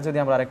 এর আগে যদি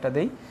আমরা আরেকটা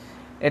দিই,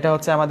 এটা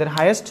হচ্ছে আমাদের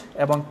হাইয়েস্ট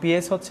এবং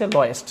পিএইচ হচ্ছে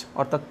লোয়েস্ট,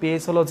 অর্থাৎ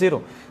পিএইচ হলো 0।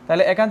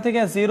 তাহলে এখান থেকে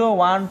 0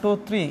 1 2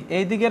 3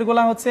 এই দিকের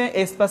গুলা হচ্ছে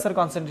H+ এর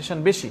কনসেন্ট্রেশন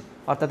বেশি,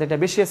 অর্থাৎ এটা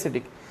বেশি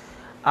অ্যাসিডিক।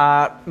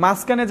 আর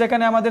মাঝখানে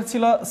যেখানে আমাদের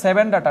ছিল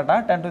 7 ডাটাটা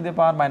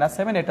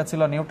 10⁻⁻7, এটা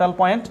ছিল নিউট্রাল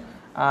পয়েন্ট।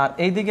 আর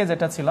এই দিকে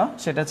যেটা ছিল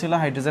সেটা ছিল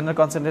হাইড্রোজেনের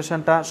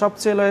কনসেন্ট্রেশনটা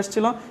সবচেয়ে লোয়েস্ট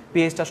ছিল,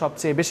 পিএইচটা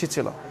সবচেয়ে বেশি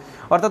ছিল।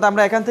 অর্থাৎ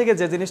আমরা এখান থেকে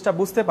যে জিনিসটা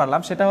বুঝতে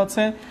পারলাম সেটা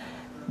হচ্ছে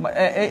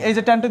এই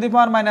যে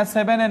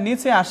 10⁻⁻7 এর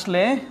নিচে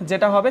আসলে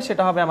যেটা হবে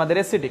সেটা হবে আমাদের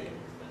অ্যাসিডিক।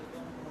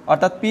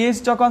 অর্থাৎ পিএইচ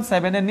যখন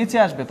 7 এর নিচে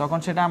আসবে তখন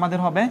সেটা আমাদের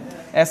হবে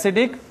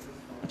অ্যাসিডিক,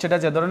 সেটা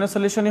যে ধরনের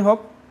সলিউশনই হোক।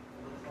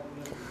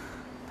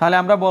 তাহলে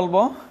আমরা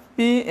বলবো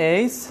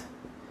pH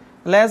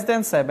less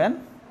than 7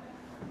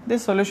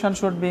 this solution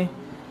should be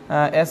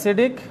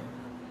acidic,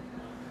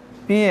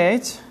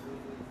 pH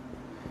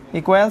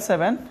equal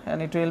 7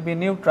 and it will be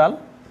neutral.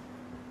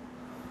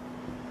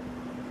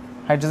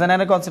 Hydrogen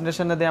আয়নের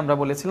কনসেন্ট্রেশনে দিয়ে আমরা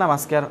বলেছিলাম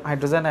আজকে আর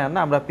হাইড্রোজেন আয়ন না,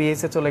 আমরা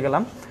পিএইচে চলে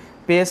গেলাম।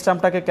 পিএইচ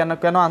টার্মটাকে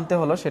কেন আনতে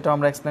হলো সেটাও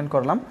আমরা এক্সপ্লেন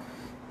করলাম।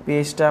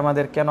 পিএইচটা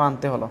আমাদের কেন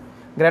আনতে হলো,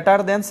 গ্রেটার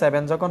দেন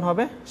 7 যখন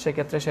হবে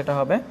সেক্ষেত্রে সেটা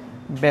হবে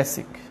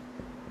বেসিক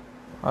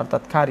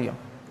অর্থাৎ ক্ষারীয়।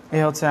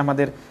 এই হচ্ছে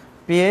আমাদের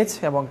পিএইচ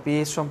এবং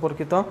পিএইচ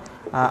সম্পর্কিত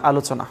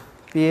আলোচনা,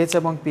 পিএইচ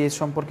এবং পিএইচ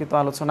সম্পর্কিত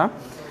আলোচনা,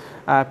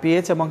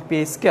 পিএইচ এবং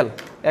পিএইচ স্কেল।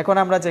 এখন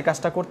আমরা যে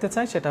কাজটা করতে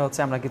চাই সেটা হচ্ছে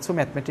আমরা কিছু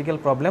ম্যাথমেটিক্যাল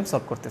প্রবলেম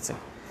সলভ করতে চাই।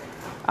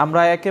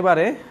 আমরা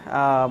একেবারে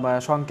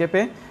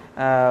সংক্ষেপে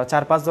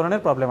 4-5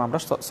 ধরনের প্রবলেম আমরা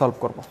সলভ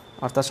করব,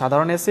 অর্থাৎ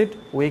সাধারণ অ্যাসিড,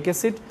 উইক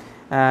অ্যাসিড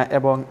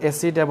এবং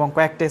অ্যাসিড এবং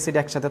কয়েকটা অ্যাসিড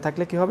একসাথে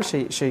থাকলে কি হবে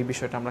সেই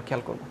বিষয়টা আমরা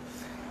খেয়াল করব।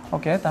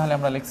 ওকে, তাহলে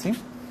আমরা লিখছি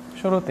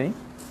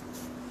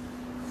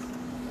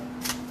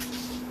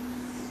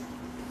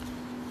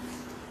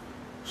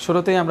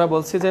শুরুতেই আমরা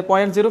বলছি যে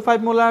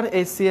 0.05 মোলার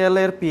HCl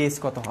এর পিএইচ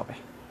কত হবে।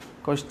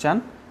 কোশ্চেন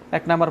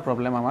 1 নাম্বার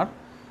প্রবলেম আমার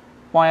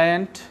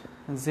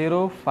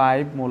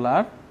 0.05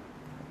 মোলার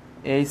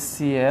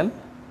HCl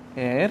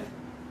এর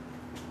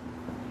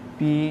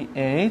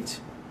পিএইচ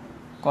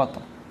কত।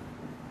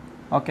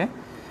 ওকে,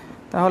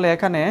 তাহলে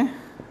এখানে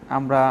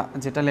আমরা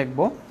যেটা লিখব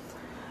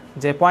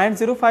যে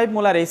 0.05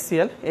 মোলার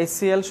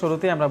HCl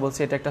শুরুতেই আমরা বলছি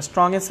এটা একটা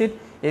স্ট্রং অ্যাসিড।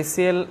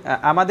 HCl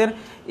আমাদের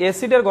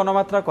অ্যাসিডের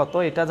ঘনমাত্রা কত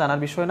এটা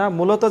জানার বিষয় না,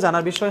 মূলত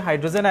জানার বিষয়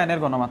হাইড্রোজেন আয়নের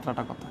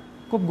ঘনমাত্রাটা কত।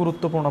 খুব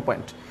গুরুত্বপূর্ণ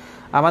পয়েন্ট,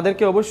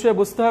 আমাদেরকে অবশ্যই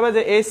বুঝতে হবে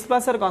যে H+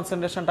 এর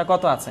কনসেন্ট্রেশনটা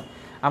কত আছে,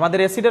 আমাদের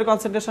অ্যাসিডের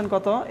কনসেন্ট্রেশন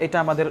কত এটা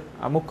আমাদের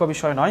মুখ্য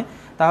বিষয় নয়।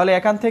 তাহলে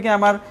এখান থেকে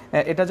আমার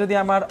এটা যদি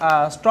আমার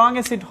স্ট্রং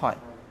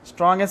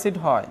অ্যাসিড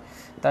হয়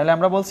তাহলে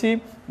আমরা বলছি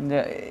যে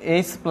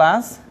H+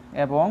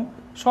 এবং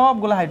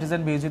সবগুলো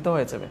হাইড্রোজেন বিয়োজিত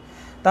হয়ে যাবে।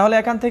 তাহলে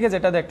এখান থেকে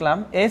যেটা দেখলাম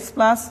H+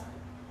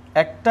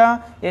 একটা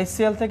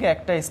HCl থেকে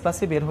একটা H+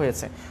 বের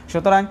হয়েছে,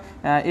 সুতরাং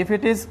if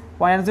it is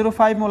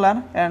 0.05 molar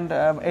and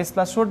H+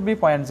 should be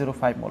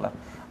 0.05 molar,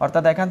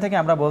 অর্থাৎ এখান থেকে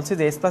আমরা বলছি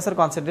যে H+ এর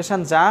কনসেন্ট্রেশন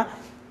যা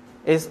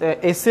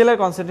HCl এর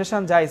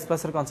কনসেন্ট্রেশন যা H+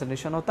 এর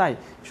কনসেন্ট্রেশনও তাই।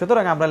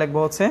 সুতরাং আমরা লিখব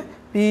হচ্ছে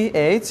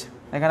পিএইচ,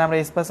 এখানে আমরা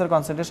H+ এর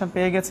কনসেন্ট্রেশন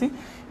পেয়ে গেছি,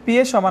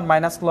 পিএইচ সমান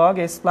 -log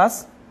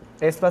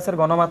H+ এর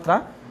ঘনমাত্রা,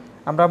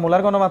 আমরা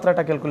মোলার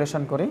ঘনমাত্রাটা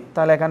ক্যালকুলেশন করি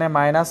তাহলে এখানে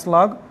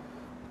 -log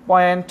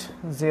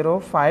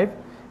 0.05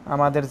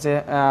 আমাদের যে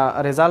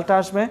রেজাল্টটা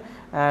আসবে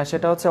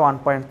সেটা হচ্ছে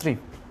 1.3।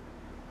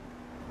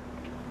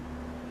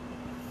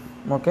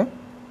 ওকে,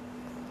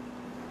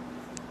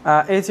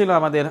 এই ছিল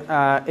আমাদের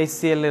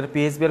HCl এর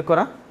পিএইচ বের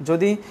করা।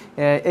 যদি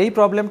এই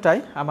প্রবলেমটাই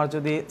আমার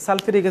যদি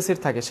সালফিউরিক অ্যাসিড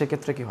থাকে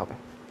সেক্ষেত্রে কি হবে।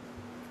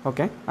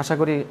 ওকে, আশা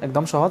করি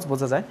একদম সহজ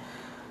বোঝা যায়।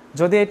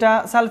 যদি এটা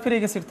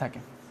সালফিউরিক অ্যাসিড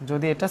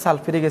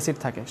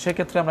থাকে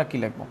সেক্ষেত্রে আমরা কি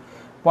লিখব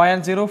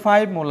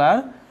 0.05 মোলার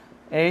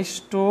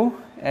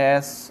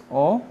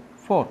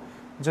H2SO4।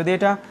 যদি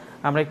এটা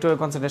আমরা একটু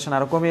কনসেন্ট্রেশন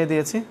আরও কমিয়ে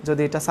দিয়েছি,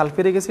 যদি এটা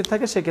সালফিউরিক অ্যাসিড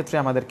থাকে সেক্ষেত্রে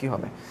আমাদের কি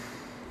হবে।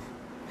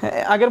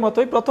 আগের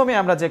মতোই প্রথমে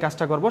আমরা যে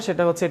কাজটা করব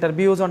সেটা হচ্ছে এটার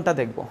বিয়োজনটা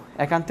দেখব,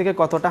 এখান থেকে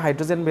কতটা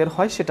হাইড্রোজেন বের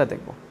হয় সেটা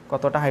দেখব,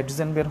 কতটা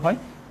হাইড্রোজেন বের হয়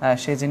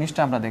সেই জিনিসটা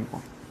আমরা দেখব।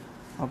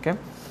 ওকে,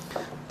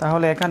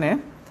 তাহলে এখানে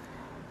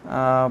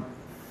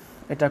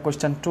এটা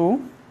কোশ্চেন 2,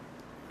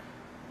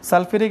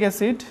 সালফিউরিক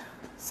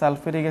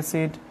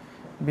অ্যাসিড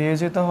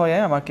বিয়োজিত হয়ে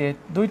আমাকে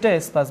 2টা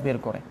H+ বের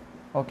করে।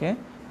 ওকে,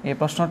 এই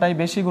প্রশ্নটাই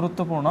বেশি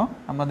গুরুত্বপূর্ণ,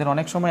 আমাদের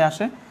অনেক সময়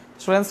আসে।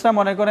 স্টুডেন্টসরা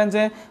মনে করেন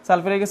যে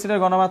সালফিউরিক অ্যাসিডের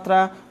ঘনমাত্রা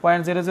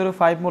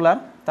 0.005 মোলার,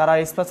 তারা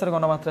H+ এর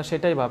ঘনমাত্রা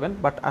সেটাই পাবেন,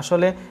 বাট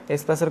আসলে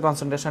H+ এর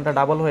কনসেন্ট্রেশনটা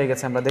ডাবল হয়ে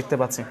গেছে আমরা দেখতে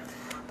পাচ্ছি।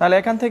 তাহলে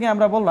এখান থেকে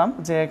আমরা বললাম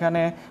যে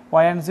এখানে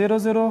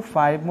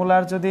 0.005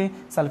 মোলার যদি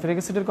সালফিউরিক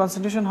অ্যাসিডের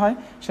কনসেন্ট্রেশন হয়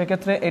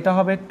সেক্ষেত্রে এটা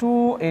হবে 2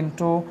 ×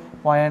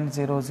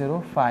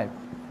 0.005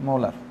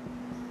 মোলার,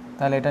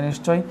 তাহলে এটা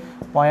নিশ্চয়ই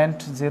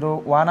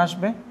 0.01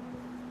 আসবে,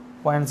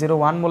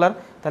 0.01 মোলার।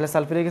 তাহলে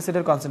সালফিউরিক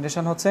অ্যাসিডের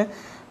কনসেন্ট্রেশন হচ্ছে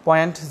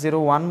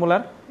 0.01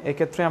 মোলার।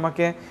 এক্ষেত্রে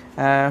আমাকে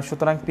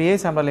সুতরাং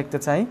পিএইচ আমরা লিখতে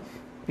চাই,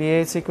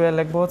 পিএইচ ইকুয়াল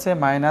লিখবো হচ্ছে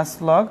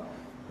 -log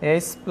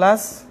H+,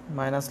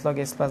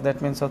 দ্যাট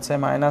মিনস হচ্ছে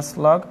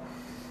 -log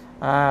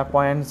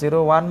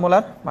 0.01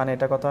 মোলার, মানে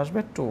এটা কত আসবে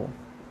 2,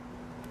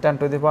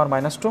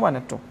 10⁻² মানে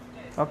 2।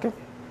 ওকে,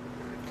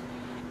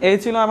 এই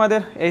ছিল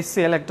আমাদের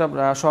HCl, একটা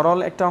সরল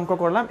একটা অঙ্ক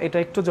করলাম, এটা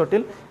একটু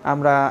জটিল,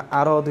 আমরা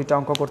আরও 2টা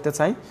অঙ্ক করতে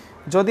চাই।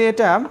 যদি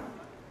এটা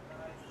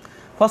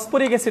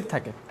ফসফরিক অ্যাসিড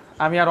থাকে,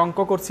 আমি আর অঙ্ক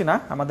করছি না,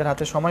 আমাদের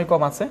হাতে সময়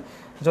কম আছে।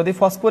 যদি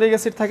ফসফরিক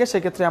অ্যাসিড থাকে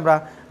সেক্ষেত্রে আমরা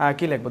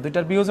কি লিখব,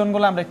 দুইটার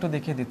বিয়োজনগুলো আমরা একটু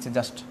দেখিয়ে দিচ্ছি,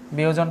 জাস্ট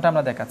বিয়োজনটা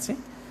আমরা দেখাচ্ছি,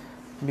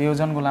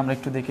 বিয়োজনগুলো আমরা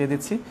একটু দেখিয়ে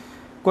দিচ্ছি।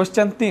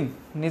 কোশ্চেন 3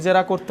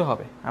 নিজেরা করতে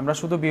হবে, আমরা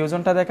শুধু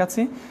বিয়োজনটা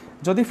দেখাচ্ছি।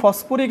 যদি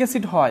ফসফরিক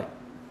অ্যাসিড হয়,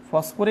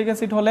 ফসফরিক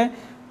অ্যাসিড হলে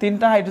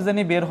 3টা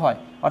হাইড্রোজেনই বের হয়,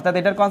 অর্থাৎ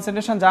এটার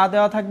কনসেন্ট্রেশন যা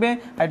দেওয়া থাকবে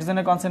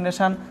হাইড্রোজেনের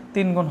কনসেন্ট্রেশন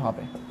 3 গুণ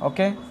হবে।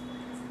 ওকে,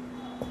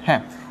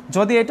 হ্যাঁ,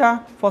 যদি এটা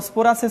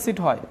ফসফরাস অ্যাসিড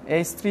হয়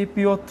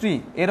H3PO3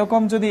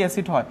 এরকম যদি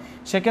অ্যাসিড হয়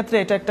সেক্ষেত্রে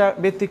এটা একটা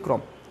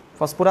ব্যতিক্রম,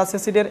 ফসফরাস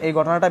অ্যাসিডের এই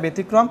ঘটনাটা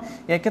ব্যতিক্রম।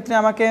 এক্ষেত্রে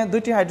আমাকে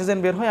 2টি হাইড্রোজেন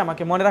বের হয়,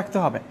 আমাকে মনে রাখতে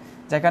হবে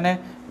যেখানে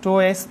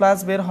 2H+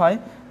 বের হয়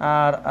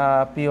আর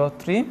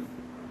PO3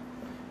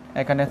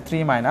 এখানে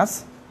 3 মাইনাস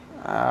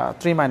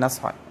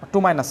হয়, 2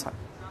 মাইনাস হয়।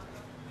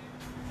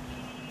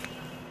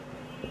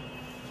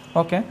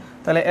 ওকে,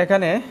 তাহলে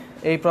এখানে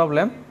এই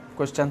প্রবলেম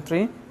কোয়েশ্চেন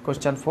 3,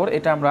 কোয়েশ্চেন 4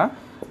 এটা আমরা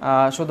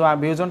শুধু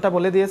বিয়োজনটা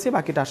বলে দিয়েছি,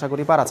 বাকিটা আশা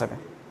করি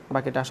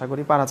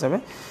পারা যাবে।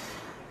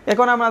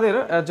 এখন আমাদের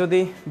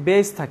যদি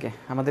বেস থাকে,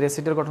 আমাদের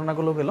অ্যাসিডের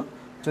ঘটনাগুলো হলো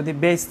যদি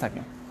বেস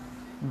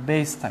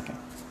থাকে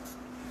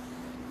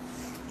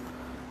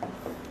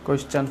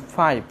কোয়েশ্চেন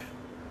 5,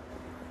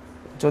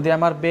 যদি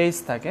আমার বেস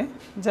থাকে,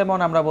 যেমন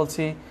আমরা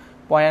বলছি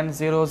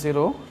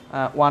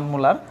 0.001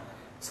 মোলার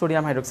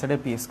সোডিয়াম হাইড্রোক্সাইডের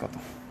পিএইচ কত,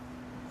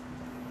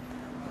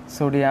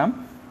 সোডিয়াম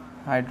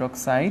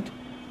হাইড্রোক্সাইড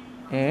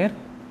এর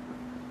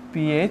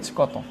পিএইচ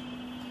কত।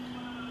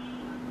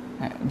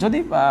 হ্যাঁ, যদি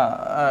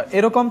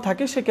এরকম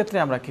থাকে সেক্ষেত্রে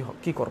আমরা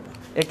কি করব?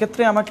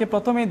 এক্ষেত্রে আমাকে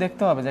প্রথমেই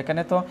দেখতে হবে,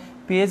 যেখানে তো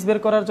পিএইচ বের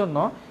করার জন্য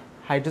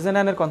হাইড্রোজেন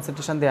আয়নের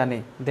কনসেন্ট্রেশন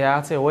দেয়া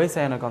আছে OH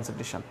আয়নের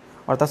কনসেন্ট্রেশন,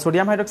 অর্থাৎ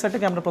সোডিয়াম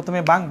হাইড্রোক্সাইডটাকে আমরা প্রথমে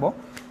ভাঙবো,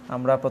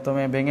 আমরা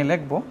প্রথমে ভেঙে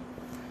লিখব।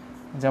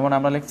 যেমন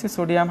আমরা লিখছি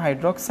সোডিয়াম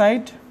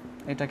হাইড্রোক্সাইড,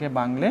 এটাকে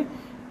ভাঙলে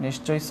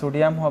নিশ্চয়ই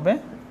সোডিয়াম হবে,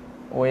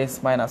 OH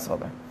মাইনাস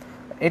হবে।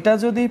 এটা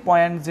যদি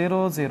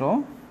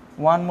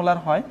 0.001 মোলার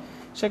হয়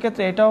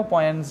সেক্ষেত্রে এটাও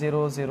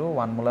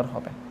 0.001 মোলার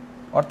হবে,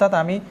 অর্থাৎ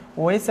আমি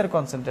OH এর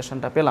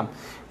কনসেন্ট্রেশনটা পেলাম।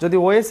 যদি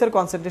OH এর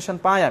কনসেন্ট্রেশন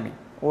পাই, আমি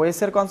OH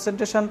এর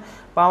কনসেন্ট্রেশন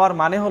পাওয়ার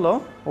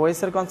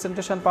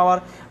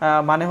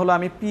মানে হলো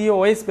আমি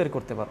POH বের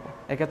করতে পারবো।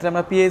 এক্ষেত্রে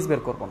আমরা pH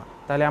বের করব না,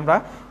 তাহলে আমরা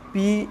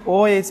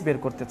POH বের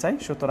করতে চাই।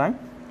 সুতরাং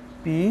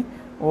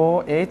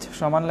POH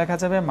সমান লেখা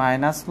যাবে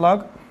minus log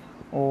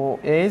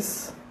OH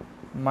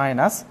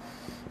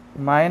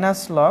minus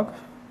log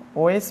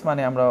OH,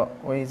 মানে আমরা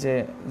ওই যে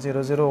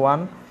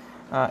 001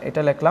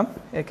 এটা লিখলাম,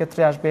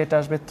 এক্ষেত্রে এটা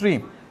আসবে 3,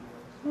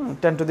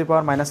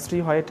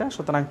 10⁻³ হয় এটা,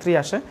 সুতরাং 3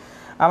 আসে।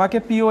 আমাকে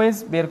POH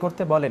বের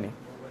করতে বলেনি,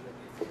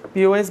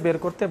 POH বের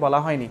করতে বলা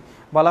হয়নি,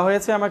 বলা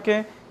হয়েছে আমাকে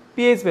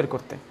pH বের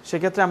করতে।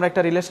 সেক্ষেত্রে আমরা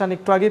একটা রিলেশন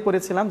একটু আগেই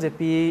পড়েছিলাম যে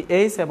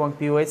pH এবং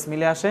POH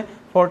মিলে আসে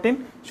 14।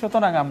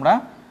 সুতরাং আমরা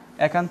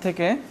এখান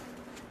থেকে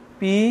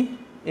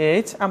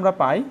pH আমরা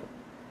পাই,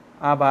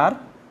 আবার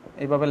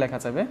এইভাবে লেখা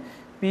যাবে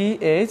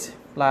pH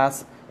প্লাস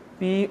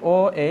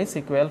POH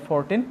ইকুয়াল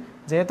 14।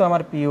 যেহেতু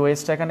আমার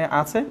POHটা এখানে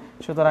আছে,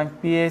 সুতরাং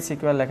pH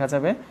ইকুয়াল লেখা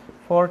যাবে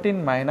 14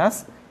 মাইনাস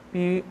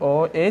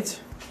POH।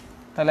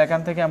 তাহলে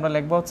এখান থেকে আমরা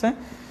লিখবো হচ্ছে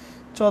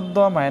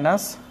 14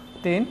 মাইনাস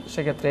 3,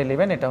 সেক্ষেত্রে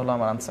 11, এটা হলো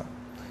আমার আনসার।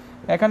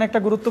 এখানে একটা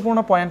গুরুত্বপূর্ণ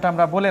পয়েন্ট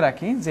আমরা বলে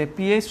রাখি যে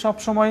pH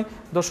সবসময়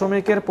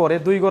দশমিকের পরে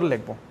 2 ঘর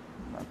লিখবো,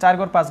 4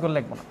 ঘর 5 ঘর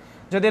লিখবো না।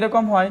 যদি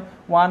এরকম হয়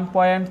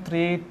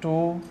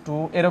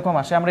 1.322 এরকম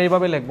আসে, আমরা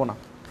এইভাবে লিখবো না।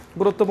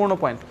 গুরুত্বপূর্ণ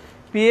পয়েন্ট,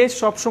 pH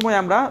সবসময়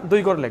আমরা 2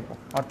 ঘর লিখবো,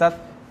 অর্থাৎ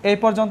এই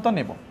পর্যন্ত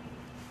নেব।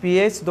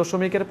 pH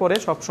দশমিকের পরে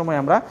সবসময়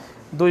আমরা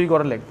 2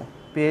 ঘর লিখবো,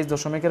 pH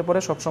দশমিকের পরে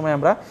সবসময়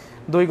আমরা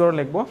 2 ঘর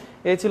লিখবো।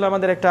 এই ছিল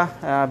আমাদের একটা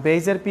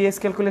বেজের pH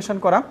ক্যালকুলেশন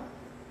করা।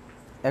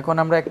 এখন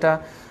আমরা একটা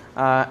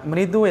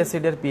মৃদু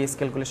অ্যাসিডের pH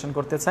ক্যালকুলেশন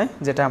করতে চাই,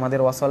 যেটা আমাদের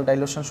ওয়াসল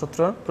ডাইলুশন সূত্র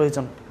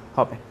প্রয়োজন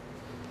হবে।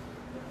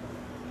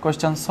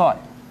 কোয়েশ্চেন 6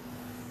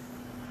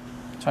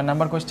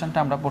 নম্বর কোয়েশ্চেনটা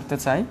আমরা পড়তে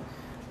চাই,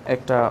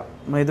 একটা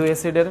মৃদু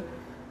অ্যাসিডের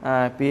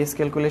pH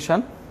ক্যালকুলেশন।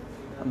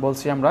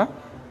 বলছি আমরা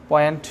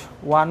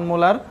 0.1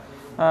 মোলার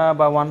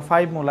বা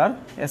 1.5 molar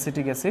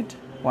acetic acid,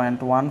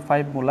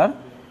 0.15 molar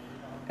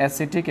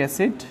acetic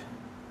acid,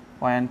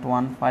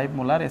 0.15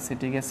 molar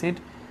acetic acid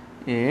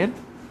এর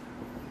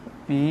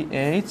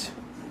pH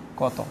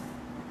কত।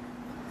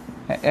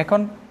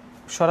 এখন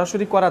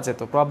সরাসরি করা যেত,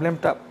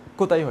 প্রবলেমটা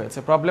কোথায় হয়েছে?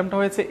 প্রবলেমটা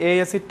হয়েছে এই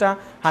অ্যাসিডটা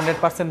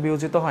 100%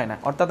 বিয়োজিত হয় না,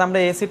 অর্থাৎ আমরা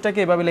এই অ্যাসিডটাকে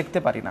এভাবে লিখতে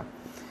পারি না।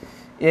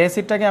 এই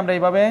অ্যাসিডটাকে আমরা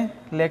এইভাবে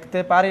লিখতে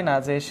পারি না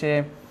যে সে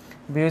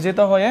বিয়োজিত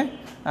হয়ে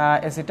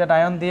অ্যাসিডটা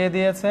আয়ন দিয়ে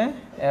দিয়েছে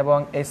এবং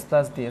H+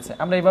 দিয়েছে,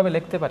 আমরা এইভাবে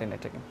লিখতে পারি না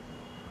এটাকে,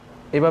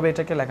 এইভাবে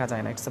এটাকে লেখা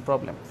যায় না। It's a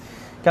problem.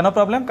 কেন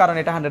প্রবলেম? কারণ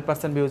এটা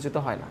 100% বিয়োজিত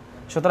হয় না।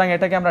 সুতরাং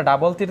এটাকে আমরা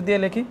ডাবল তীর দিয়ে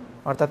লিখি,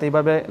 অর্থাৎ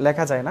এইভাবে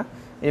লেখা যায় না,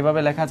 এইভাবে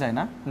লেখা যায়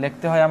না,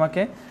 লিখতে হয়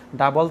আমাকে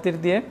ডাবল তীর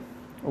দিয়ে,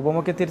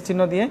 উপমুখী তীর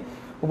চিহ্ন দিয়ে।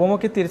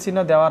 উপমুখী তীর চিহ্ন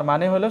দেওয়ার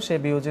মানে হলো সে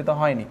বিয়োজিত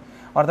হয়নি,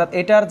 অর্থাৎ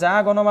এটার যা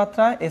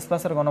গণমাত্রা H+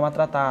 এর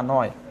গণমাত্রা তা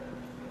নয়।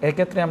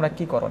 এক্ষেত্রে আমরা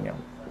কি করণীয়?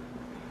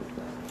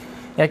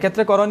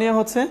 এক্ষেত্রে করণীয়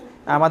হচ্ছে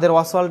আমাদের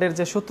ওয়াসওয়াল্ডের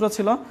যে সূত্র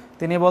ছিল,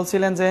 তিনি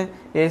বলছিলেন যে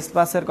H+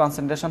 এর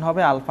কনসেন্ট্রেশন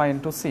হবে আলফা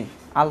ইন্টু সি,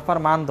 আলফার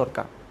মান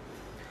দরকার।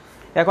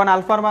 এখন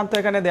আলফার মান তো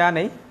এখানে দেয়া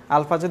নেই,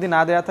 আলফা যদি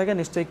না দেয়া থাকে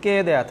নিশ্চয়ই কে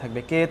দেয়া থাকবে,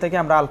 কে থেকে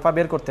আমরা আলফা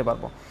বের করতে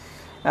পারবো।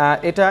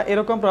 এটা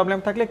এরকম প্রবলেম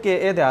থাকলে কে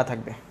দেয়া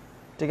থাকবে,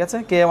 ঠিক আছে।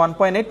 কে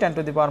 1.8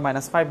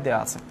 10⁻⁻5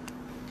 দেওয়া আছে,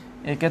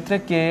 এক্ষেত্রে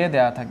কে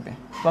দেওয়া থাকবে,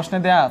 প্রশ্নে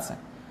দেওয়া আছে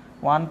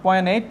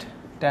 1.8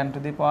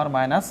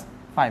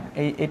 10⁻⁻5,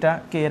 এটা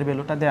কে এর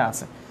ভ্যালুটা দেওয়া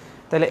আছে।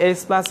 তাহলে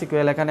H+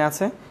 ইকুয়াল এখানে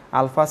আছে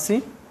আলফা সি।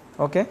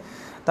 ওকে,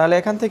 তাহলে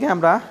এখান থেকে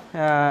আমরা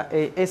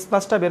এই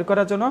H+টা বের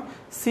করার জন্য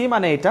সি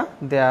মানে এটা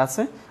দেয়া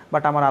আছে,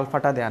 বাট আমার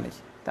আলফাটা দেয়া নেই।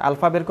 তো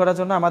আলফা বের করার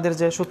জন্য আমাদের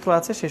যে সূত্র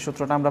আছে সেই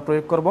সূত্রটা আমরা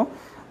প্রয়োগ করব।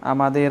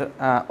 আমাদের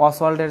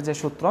ওয়াসওয়াল্ডের যে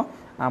সূত্র,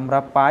 আমরা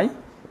পাই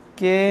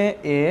কে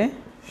এ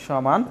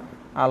সমান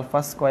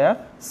আলফা স্কোয়ার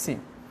সি।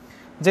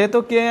 যেহেতু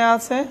কে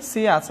আছে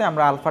সি আছে,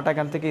 আমরা আলফাটা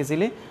এখান থেকে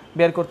ইজিলি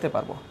বের করতে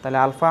পারবো। তাহলে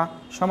আলফা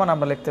সমান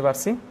আমরা লিখতে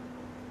পারছি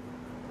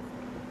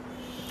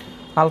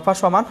আলফা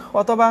সমান,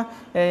 অথবা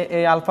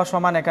এই আলফা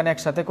সমান এখানে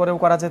একসাথে করেও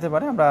করা যেতে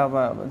পারে, আমরা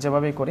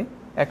যেভাবেই করি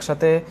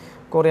একসাথে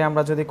করে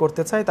আমরা যদি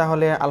করতে চাই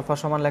তাহলে আলফা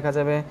সমান লেখা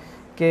যাবে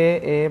কে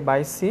এ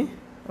বাই সি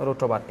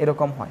রুট ওভার,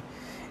 এরকম হয়।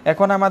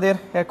 এখন আমাদের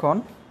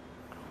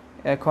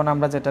এখন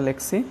আমরা যেটা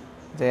লিখছি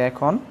যে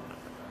এখন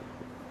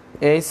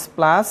এইচ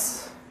প্লাস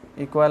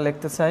ইকুয়াল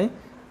লিখতে চাই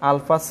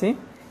আলফা সি,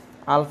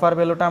 আলফার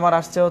ভ্যালুটা আমার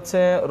আসছে হচ্ছে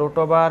root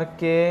over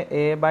K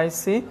A by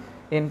C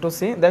into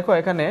C. দেখো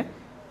এখানে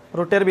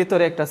রুটের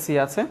ভিতরে একটা সি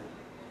আছে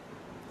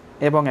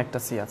এবং একটা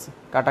সি আছে,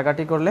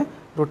 কাটাকাটি করলে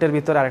রুটের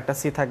ভিতরে আরেকটা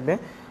সি থাকবে,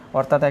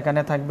 অর্থাৎ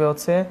এখানে থাকবে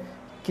হচ্ছে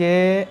কে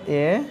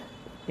এ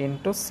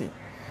ইন্টু সি।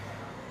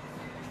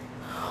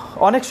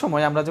 অনেক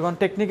সময় আমরা যখন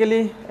টেকনিক্যালি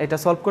এটা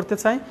সলভ করতে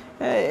চাই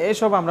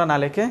এসব আমরা না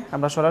লিখে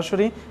আমরা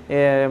সরাসরি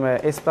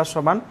এইচ প্লাস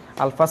সমান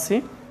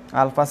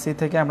আলফা সি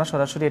থেকে আমরা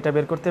সরাসরি এটা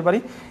বের করতে পারি।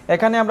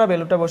 এখানে আমরা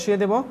ভ্যালুটা বসিয়ে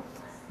দেব,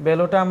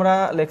 ভ্যালুটা আমরা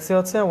লিখছি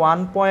হচ্ছে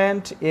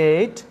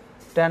 1.8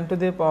 10 to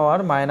the power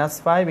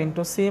 -5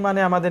 into C, মানে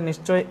আমাদের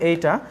নিশ্চয়ই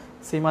এইটা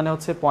সি মানে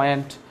হচ্ছে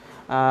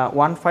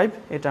 0.15,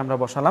 এটা আমরা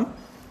বসালাম,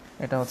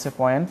 এটা হচ্ছে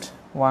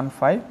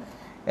 0.15।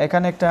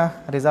 এখানে একটা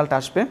রেজাল্ট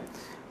আসবে,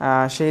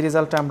 সেই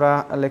রেজাল্টটা আমরা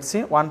লিখছি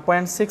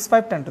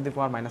 1.65 10 to the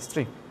power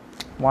 -3,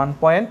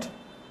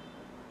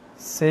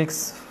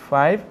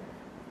 1.65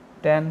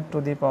 10 to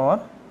the power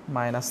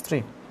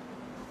 -3,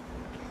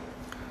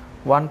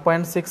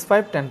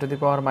 1.65 10 to the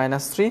পাওয়ার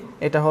 -3।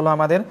 এটা হলো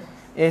আমাদের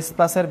এইচ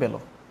প্লাসের ভ্যালু।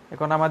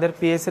 এখন আমাদের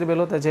পিএইচ এর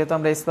ভ্যালুতে যেহেতু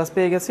আমরা এইচ প্লাস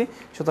পেয়ে গেছি,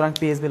 সুতরাং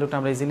পিএইচ ভ্যালুটা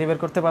আমরা ইজিলি বের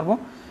করতে পারবো।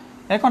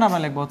 এখন আমরা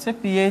লিখবো হচ্ছে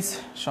পিএইচ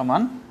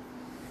সমান,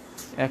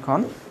 এখন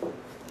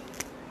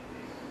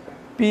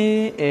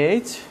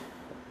পিএইচ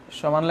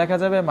সমান লেখা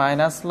যাবে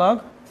মাইনাস লগ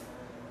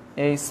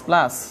এইচ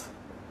প্লাস।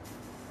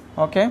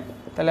 ওকে,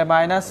 তাহলে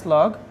মাইনাস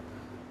লগ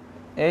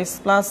এইচ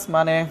প্লাস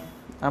মানে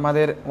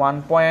আমাদের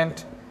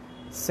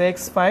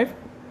 1.65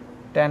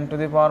 10 টু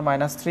দি পাওয়ার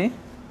 -3।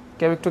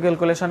 কেউ একটু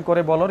ক্যালকুলেশন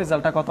করে বলো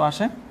রেজাল্টটা কত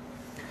আসে।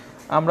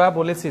 আমরা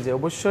বলেছি যে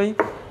অবশ্যই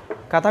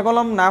খাতা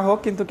কলম না হোক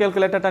কিন্তু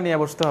ক্যালকুলেটরটা নিয়ে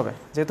বসতে হবে,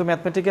 যেহেতু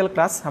ম্যাথমেটিক্যাল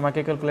ক্লাস। আমাকে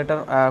ক্যালকুলেটর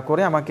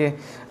করে আমাকে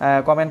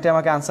কমেন্টে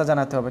আমাকে আনসার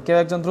জানাতে হবে। কেউ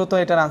একজন দ্রুত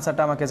এটার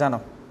আনসারটা আমাকে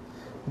জানাও,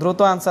 দ্রুত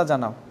আনসার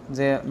জানাও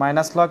যে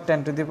minus log 10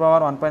 to the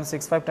power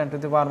 1.65 10 to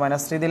the পাওয়ার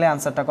 -3 দিলে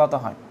আনসারটা কত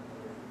হয়।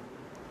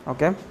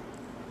 ওকে,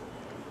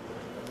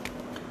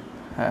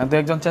 হ্যাঁ, দু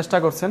একজন চেষ্টা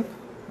করছেন,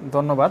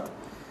 ধন্যবাদ।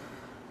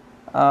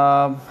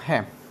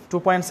 হ্যাঁ,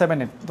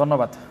 2.78,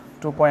 ধন্যবাদ।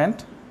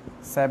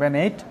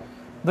 2.78,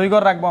 2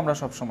 ঘর রাখবো আমরা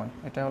সব সময়,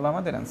 এটা হলো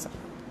আমাদের অ্যান্সার।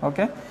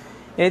 ওকে,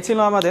 এই ছিল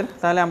আমাদের।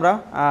 তাহলে আমরা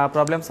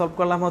প্রবলেম সলভ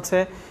করলাম হচ্ছে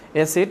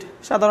অ্যাসিড,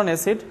 সাধারণ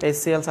acid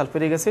HCl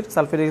sulphuric acid,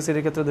 sulphuric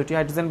অ্যাসিডের ক্ষেত্রে 2টি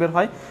হাইড্রোজেন বের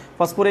হয়।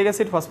 ফসফরিক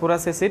অ্যাসিড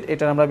ফসফরাস অ্যাসিড,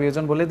 এটার আমরা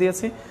বিয়োজন বলে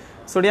দিয়েছি।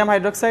 সোডিয়াম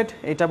হাইড্রোক্সাইড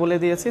এটা বলে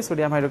দিয়েছি,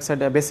 সোডিয়াম হাইড্রোক্সাইড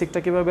বেসিকটা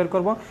কীভাবে বের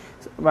করবো।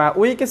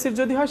 উইক অ্যাসিড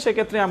যদি হয়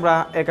সেক্ষেত্রে আমরা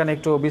এখানে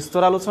একটু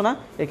বিস্তর আলোচনা,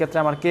 এক্ষেত্রে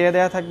আমার কে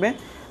দেয়া থাকবে,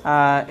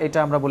 এটা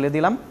আমরা বলে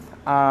দিলাম।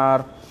 আর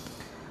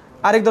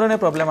আরেক ধরনের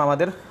প্রবলেম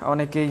আমাদের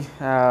অনেকেই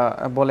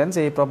বলেন যে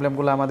এই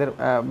প্রবলেমগুলো আমাদের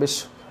বেশ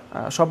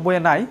সব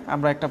বইয়ে নাই,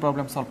 আমরা একটা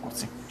প্রবলেম সলভ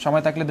করছি,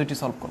 সময় থাকলে 2টি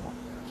সলভ করব।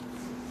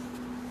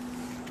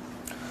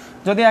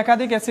 যদি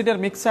একাধিক অ্যাসিডের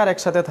মিক্সচার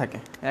একসাথে থাকে,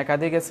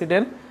 একাধিক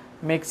অ্যাসিডের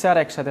মিক্সচার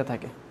একসাথে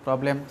থাকে,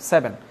 প্রবলেম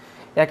 7।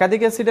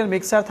 একাধিক অ্যাসিডের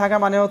মিক্সচার থাকা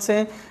মানে হচ্ছে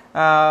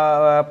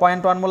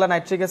 0.1 molar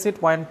nitric acid,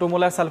 0.2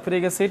 molar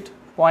sulphuric acid,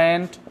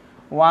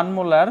 0.1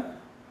 molar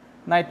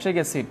nitric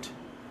acid,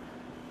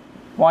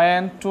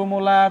 0.2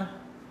 molar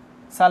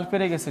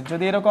sulphuric acid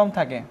যদি এরকম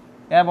থাকে,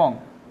 এবং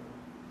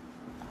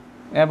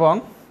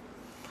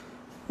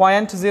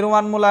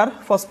 0.01 মোলার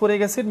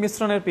ফসফরিক অ্যাসিড,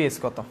 মিশ্রণের পিএইচ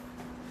কত?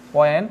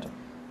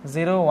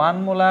 0.01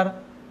 মোলার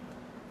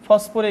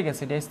ফসফরিক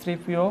অ্যাসিড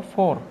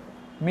H3PO4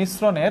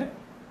 মিশ্রণের,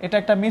 এটা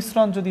একটা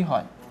মিশ্রণ যদি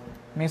হয়,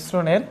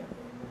 মিশ্রণের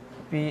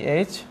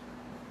পিএইচ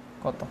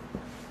কত?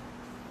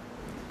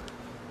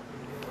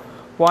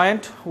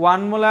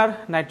 0.1 molar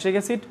nitric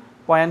acid,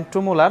 0.2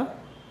 molar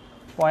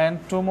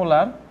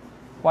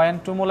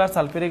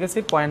sulphuric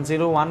acid,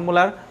 0.01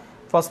 molar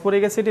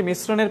phosphoric acid,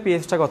 মিশ্রণের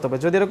পিএইচটা কত হবে?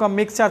 যদি এরকম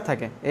মিক্সচার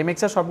থাকে, এই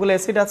মিক্সচার সবগুলো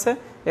অ্যাসিড আছে,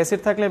 অ্যাসিড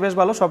থাকলে বেশ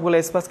ভালো, সবগুলো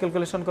H+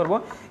 ক্যালকুলেশন করব।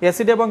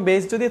 অ্যাসিড এবং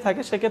বেস যদি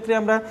থাকে সেক্ষেত্রে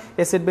আমরা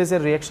অ্যাসিড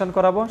বেসের রিঅ্যাকশন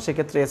করাবো,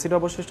 সেক্ষেত্রে অ্যাসিড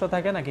অবশিষ্ট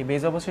থাকে নাকি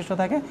বেস অবশিষ্ট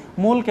থাকে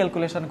মূল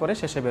ক্যালকুলেশন করে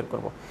শেষে বের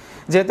করব।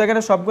 যেহেতু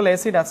এখানে সবগুলো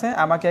অ্যাসিড আছে,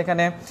 আমাকে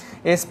এখানে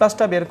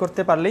H+টা বের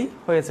করতে পারলেই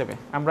হয়ে যাবে।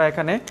 আমরা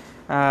এখানে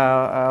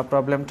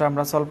প্রবলেমটা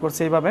আমরা সলভ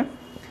করছি এইভাবে।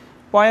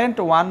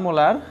 0.1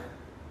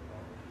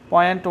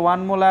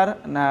 molar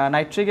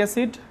nitric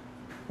acid,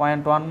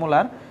 0.1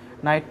 molar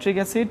nitric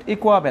acid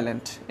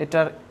equivalent,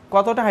 এটার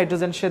কতটা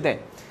হাইড্রোজেন সে দেয়?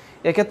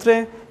 এক্ষেত্রে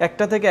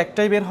একটা থেকে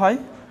একটাই বের হয়,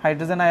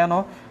 হাইড্রোজেন আয়নও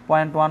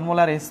 0.1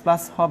 মোলার H+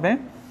 হবে।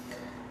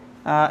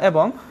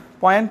 এবং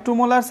 0.2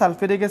 molar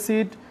sulphuric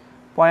acid,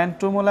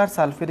 0.2 molar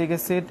sulphuric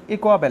acid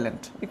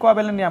equivalent.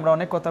 Equivalent নিয়ে আমরা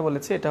অনেক কথা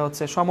বলেছি, এটা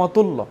হচ্ছে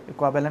সমতুল্য।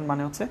 ইকুইভ্যালেন্ট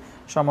মানে হচ্ছে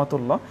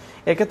সমতুল্য।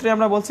 এক্ষেত্রে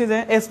আমরা বলছি যে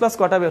H+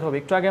 কটা বের হবে?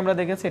 একটু আগে আমরা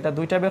দেখেছি এটা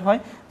 2টা বের হয়।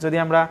 যদি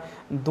আমরা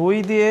 2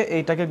 দিয়ে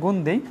এইটাকে গুণ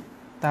দিই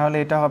তাহলে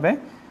এটা হবে,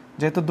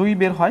 যেহেতু 2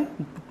 বের হয়,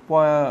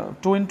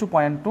 2 ইন্টু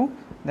 0.2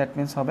 দ্যাট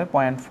মিনস হবে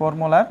 0.4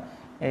 মোলার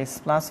এইচ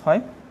প্লাস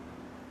হয়।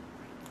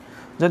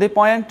 যদি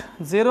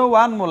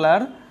 0.01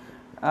 মোলার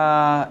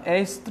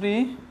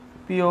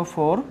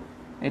H3PO4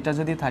 এটা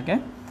যদি থাকে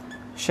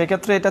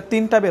সেক্ষেত্রে এটা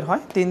 3টা বের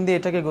হয়, 3 দিয়ে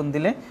এটাকে গুণ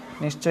দিলে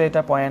নিশ্চয়ই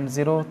এটা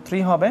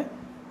 0.03 হবে,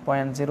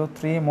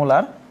 0.03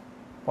 মোলার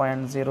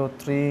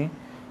 0.03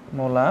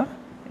 মোলার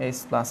এইচ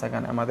প্লাস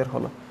এখানে আমাদের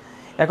হলো।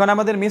 এখন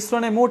আমাদের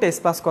মিশ্রণে মোট এইচ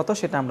প্লাস কত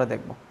সেটা আমরা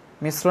দেখব।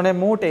 মিশ্রণে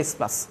মোট এইচ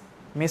প্লাস,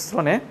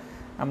 মিশ্রণে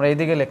আমরা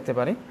এইদিকে লিখতে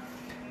পারি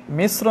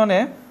মিশ্রণে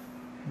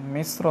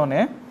মিশ্রণে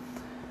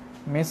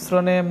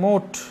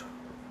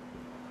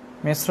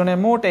মিশ্রণে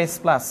মোট এইচ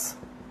প্লাস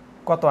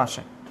কত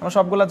আসে, আমরা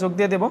সবগুলা যোগ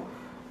দিয়ে দেব।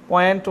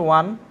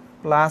 0.1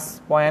 প্লাস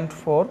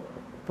 0.4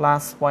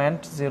 প্লাস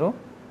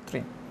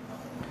 0.03,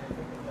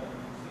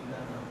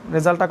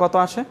 রেজাল্টটা কত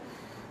আসে?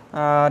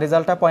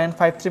 রেজাল্টটা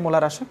 0.53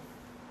 মোলার আসে,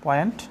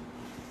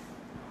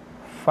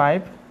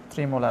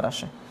 0.53 মোলার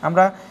আসে।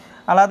 আমরা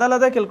আলাদা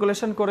আলাদা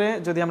ক্যালকুলেশন করে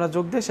যদি আমরা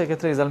যোগ দিই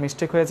সেক্ষেত্রে রেজাল্ট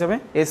মিস্টেক হয়ে যাবে।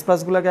 এইচ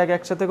প্লাসগুলোকে আগে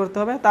একসাথে করতে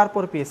হবে,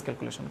 তারপর পিএইচ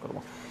ক্যালকুলেশন করব।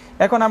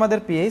 এখন আমাদের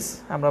পিএইচ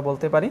আমরা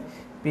বলতে পারি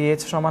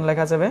পিএইচ সমান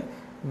লেখা যাবে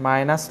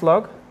minus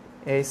log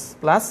H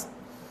plus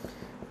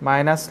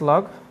minus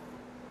log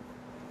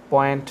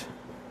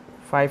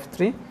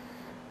 0.53।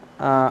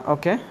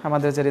 ওকে,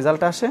 আমাদের যে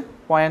রেজাল্ট আসে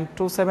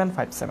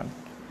 0.2757,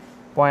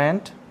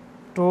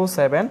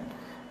 0.27।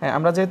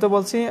 আমরা যেহেতু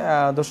বলছি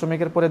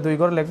দশমিকের পরে 2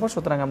 ঘর লিখবো,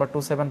 সুতরাং আমরা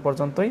 27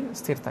 পর্যন্তই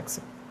স্থির থাকছি।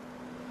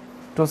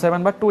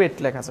 27 বা 28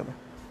 লেখা যাবে,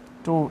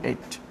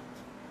 28।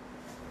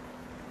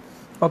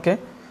 ওকে,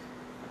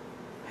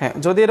 হ্যাঁ,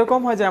 যদি এরকম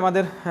হয় যে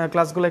আমাদের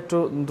ক্লাসগুলো একটু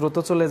দ্রুত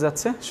চলে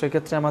যাচ্ছে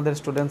সেক্ষেত্রে আমাদের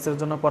স্টুডেন্টসের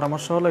জন্য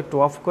পরামর্শ হলো একটু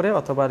অফ করে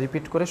অথবা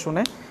রিপিট করে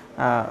শুনে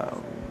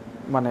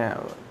মানে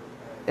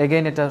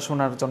এগেইন এটা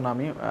শোনার জন্য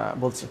আমি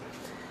বলছি।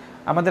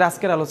 আমাদের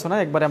আজকের আলোচনা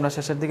একবারে আমরা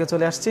শেষের দিকে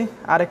চলে আসছি।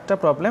 আরেকটা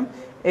প্রবলেম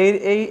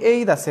এই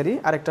দাসেরই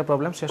আরেকটা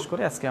প্রবলেম শেষ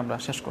করে আজকে আমরা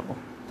শেষ করব।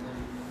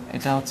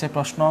 এটা হচ্ছে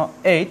প্রশ্ন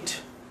 8।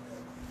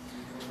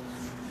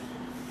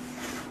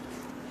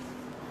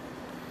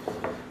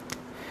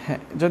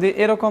 হ্যাঁ, যদি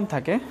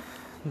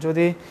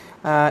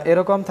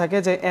এরকম থাকে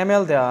যে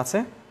ml দেওয়া আছে,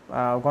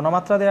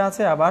 গণমাত্রা দেওয়া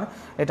আছে, আবার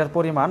এটার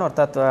পরিমাণ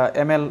অর্থাৎ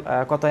ml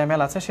কত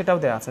ml আছে সেটাও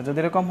দেওয়া আছে। যদি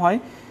এরকম হয়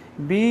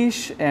 20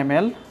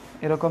 ml,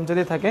 এরকম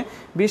যদি থাকে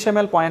 20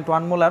 ml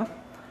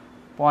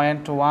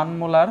 0.1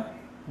 molar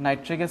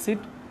nitric acid,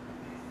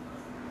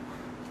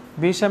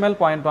 20 ml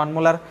 0.1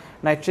 molar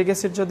nitric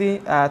acid যদি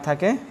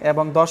থাকে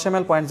এবং 10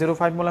 ml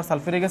 0.05 molar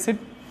sulphuric acid,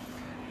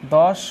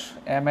 10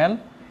 ml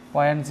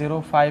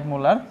 0.05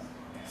 molar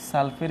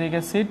sulphuric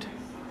acid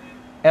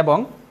এবং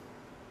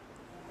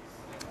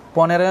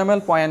 15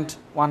 ml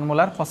 0.1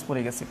 মোলার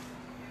ফসফরিক অ্যাসিড,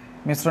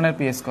 মিশ্রণের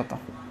পিএইচ কত?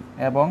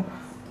 এবং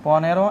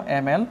 15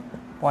 ml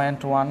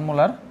 0.1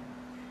 মোলার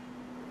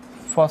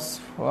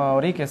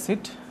ফসফরিক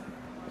অ্যাসিড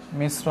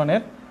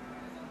মিশ্রণের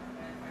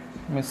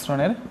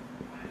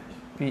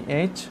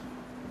পিএইচ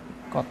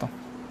কত?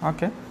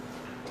 ওকে,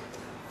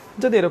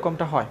 যদি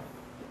এরকমটা হয়,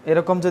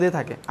 এরকম যদি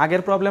থাকে,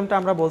 আগের প্রবলেমটা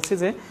আমরা বলছি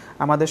যে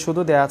আমাদের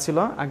শুধু দেয়া ছিল,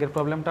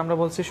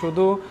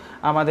 শুধু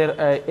আমাদের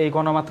এই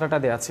গণমাত্রাটা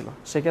দেয়া ছিল,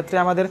 সেক্ষেত্রে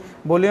আমাদের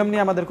ভলিউম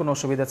নিয়ে আমাদের কোনো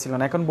অসুবিধা ছিল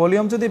না। এখন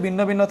ভলিউম যদি ভিন্ন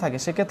ভিন্ন থাকে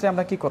সেক্ষেত্রে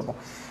আমরা কি করব?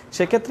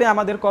 সেক্ষেত্রে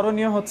আমাদের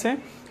করণীয় হচ্ছে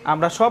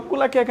আমরা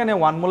সবগুলাকে এখানে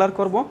 1 মোলার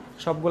করব,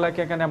 সবগুলাকে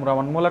এখানে আমরা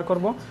 1 মোলার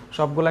করব,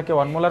 সবগুলাকে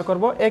 1 মোলার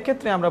করব।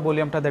 এক্ষেত্রে আমরা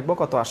ভলিউমটা দেখব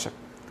কত আসে,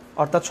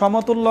 অর্থাৎ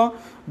সমতুল্য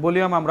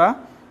ভলিউম আমরা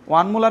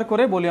 1 মোলার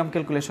করে ভলিউম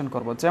ক্যালকুলেশন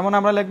করব। যেমন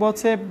আমরা লিখব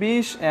হচ্ছে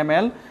 20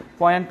 ml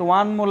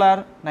 0.1 molar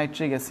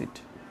nitric acid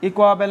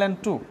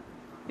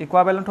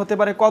equivalent হতে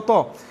পারে কত,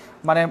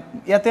 মানে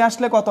এতে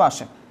আসলে কত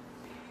আসে,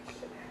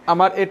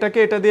 আমার এটাকে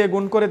এটা দিয়ে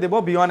গুণ করে দেব।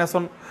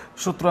 B1S1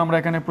 সূত্র আমরা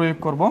এখানে প্রয়োগ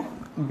করব,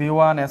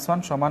 B1S1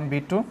 সমান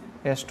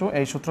B2S2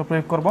 এই সূত্র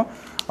প্রয়োগ করব।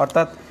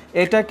 অর্থাৎ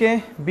এটাকে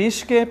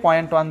 20কে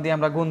 0.1 দিয়ে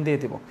আমরা গুণ দিয়ে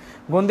দেব,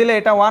 গুণ দিলে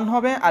এটা 1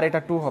 হবে আর এটা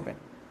 2 হবে,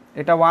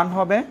 এটা 1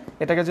 হবে,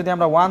 এটাকে যদি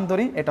আমরা 1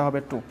 ধরি এটা হবে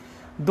 2,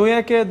 2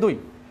 একে 2,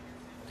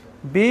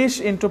 20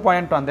 ইন্টু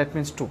 0.1 দ্যাট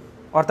মিনস 2,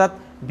 অর্থাৎ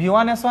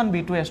B1S1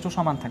 B2S2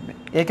 সমান থাকবে।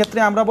 এক্ষেত্রে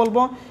আমরা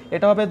বলবো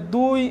এটা হবে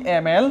 2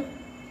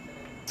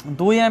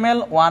 ml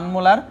 1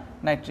 মোলার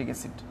নাইট্রিক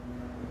অ্যাসিড।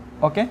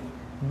 ওকে,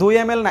 2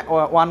 ml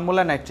 1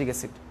 মোলার নাইট্রিক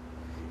অ্যাসিড,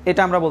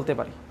 এটা আমরা বলতে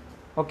পারি।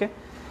 ওকে,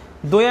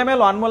 2 ml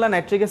 1 মোলার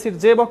নাইট্রিক অ্যাসিড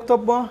যে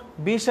বক্তব্য,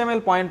 20 ml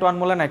 0.1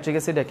 মোলার নাইট্রিক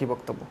অ্যাসিড একই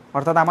বক্তব্য।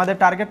 অর্থাৎ আমাদের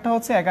টার্গেটটা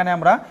হচ্ছে এখানে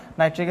আমরা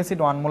নাইট্রিক অ্যাসিড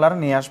 1 মোলার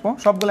নিয়ে আসবো,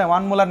 সবগুলো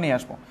 1 মোলার নিয়ে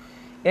আসবো।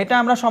 এটা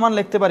আমরা সমান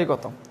লিখতে পারি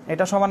কত,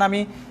 এটা সমান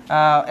আমি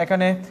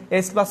এখানে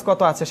H প্লাস কত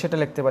আছে সেটা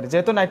লিখতে পারি।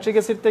 যেহেতু নাইট্রিক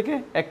অ্যাসিড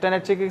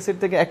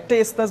থেকে একটা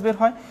H প্লাস বের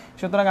হয়,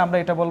 সুতরাং আমরা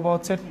এটা বলবো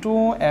হচ্ছে 2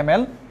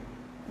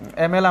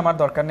 ml আমার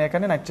দরকার নেই,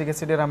 এখানে নাইট্রিক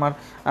অ্যাসিডের আমার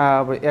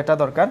এটা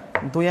দরকার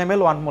 2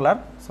 ml 1 molar,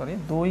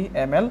 2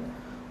 ml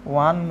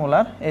 1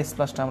 molar H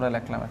প্লাসটা আমরা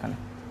লিখলাম এখানে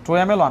 2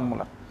 ml 1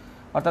 মোলার,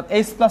 অর্থাৎ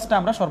H প্লাসটা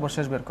আমরা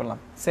সর্বশেষ বের করলাম।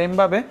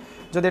 সেমভাবে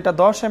যদি এটা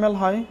 10 ml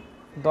হয়,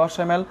 10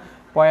 ml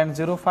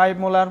 0.05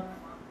 মোলার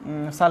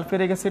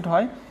সালফিউরিক অ্যাসিড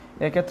হয়,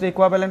 এক্ষেত্রে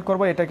ইকুইভ্যালেন্ট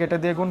করব, এটাকে এটা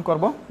দিয়ে গুণ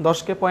করব,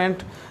 10কে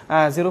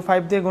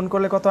 0.05 দিয়ে গুণ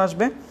করলে কত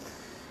আসবে?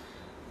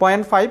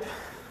 0.5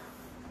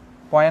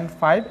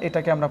 0.5,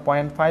 এটাকে আমরা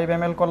 0.5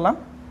 ml করলাম,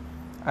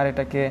 আর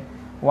এটাকে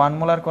 1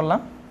 মোলার করলাম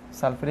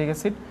সালফিউরিক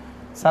অ্যাসিড।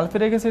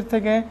 সালফিউরিক অ্যাসিড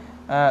থেকে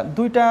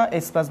 2টা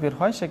H+ বের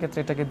হয়, সেক্ষেত্রে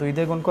এটাকে 2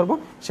 দিয়ে গুণ করব,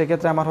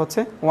 সেক্ষেত্রে আমার হচ্ছে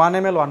 1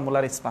 ml 1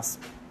 molar H+,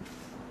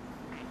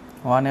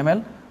 1 ml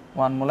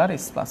 1 molar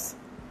H+।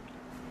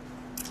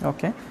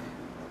 ওকে,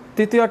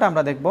 তৃতীয়টা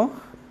আমরা দেখব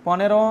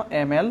 15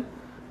 ml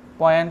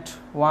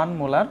 0.1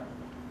 molar,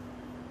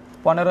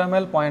 15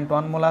 ml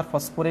 0.1 molar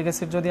phosphoric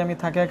acid যদি আমি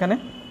থাকে এখানে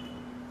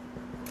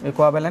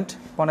ইকুইভ্যালেন্ট,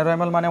 15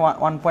 ml মানে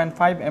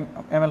 1.5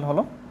 ml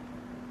হলো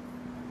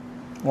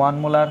 1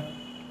 মোলার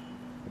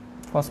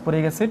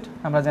ফসফরিক অ্যাসিড।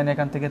 আমরা জানি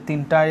এখান থেকে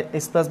 3টা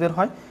H+ বের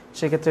হয়,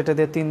 সেক্ষেত্রে এটা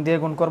দিয়ে 3 দিয়ে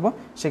গুণ করব,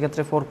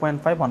 সেক্ষেত্রে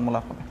 4.5 1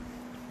 মোলার হবে,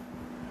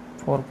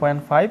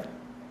 4.5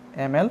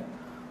 ml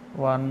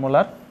 1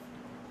 মোলার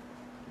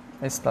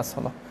H+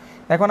 হলো।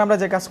 এখন আমরা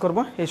যে কাজ করব,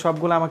 এই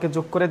সবগুলো আমাকে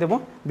যোগ করে দেব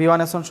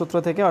B1S1 সূত্র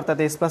থেকে, অর্থাৎ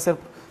H+ এর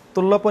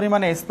তুল্য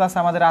পরিমাণে H+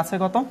 আমাদের আছে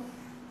কত,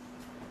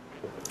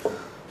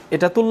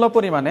 এটা তুল্য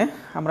পরিমাণে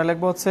আমরা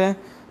লিখব হচ্ছে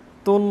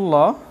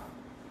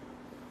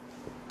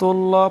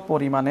তুল্য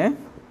পরিমাণে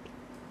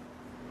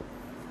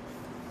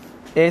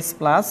H+,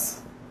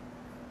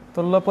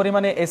 তুল্য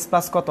পরিমাণে H+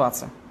 কত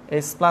আছে,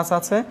 H+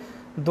 আছে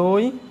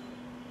 2,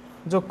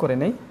 যোগ করে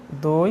নেই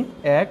 2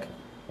 1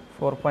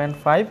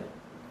 4.5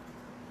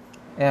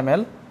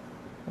 ml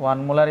 1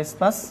 molar H+,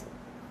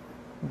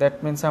 that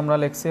means আমরা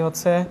লিখছি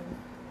হচ্ছে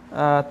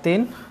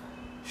 3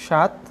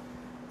 7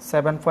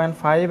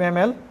 7.5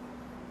 ml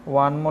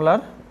 1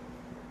 মোলার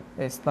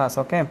H+।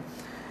 ওকে,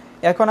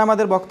 এখন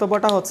আমাদের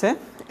বক্তব্যটা হচ্ছে,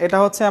 এটা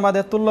হচ্ছে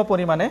আমাদের তুল্য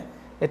পরিমাণে,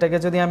 এটাকে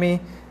যদি আমি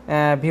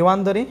V1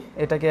 ধরি,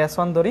 এটাকে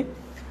S1 ধরি,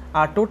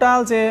 আর টোটাল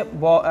যে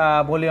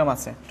ভলিউম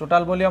আছে,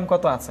 টোটাল ভলিউম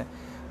কত আছে,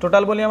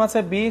 টোটাল ভলিউম আছে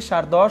 20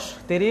 আর 10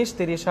 30,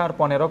 30 আর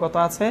 15 কত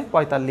আছে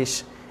 45।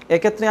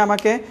 এক্ষেত্রে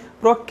আমাকে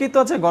প্রকৃত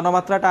যে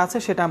গণমাত্রাটা আছে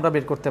সেটা আমরা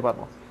বের করতে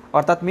পারবো,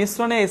 অর্থাৎ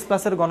মিশ্রণে H+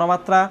 এর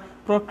গণমাত্রা,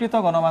 প্রকৃত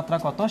গণমাত্রা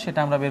কত সেটা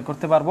আমরা বের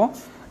করতে পারবো।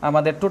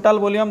 আমাদের টোটাল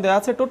ভলিউম দেওয়া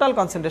আছে, টোটাল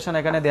কনসেন্ট্রেশন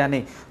এখানে দেওয়া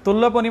নেই,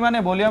 তুল্য পরিমাণে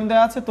ভলিউম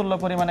দেওয়া আছে, তুল্য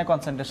পরিমাণে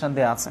কনসেন্ট্রেশন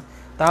দেওয়া আছে।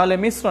 তাহলে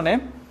মিশ্রণে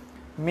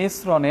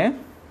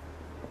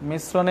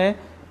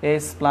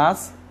H+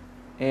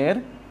 এর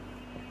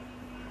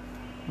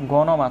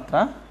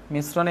গণমাত্রা,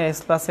 মিশ্রণে H+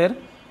 এর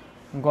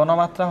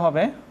গণমাত্রা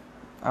হবে,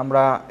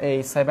 আমরা এই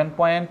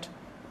 7.5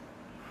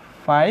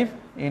 ×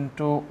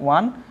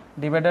 1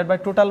 ডিভাইডেড বাই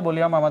টোটাল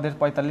ভলিউম আমাদের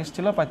 45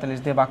 ছিল, 45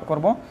 দিয়ে ভাগ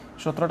করব।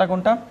 সূত্রটা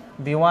কোনটা,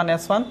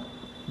 B1S1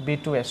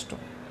 B2S2,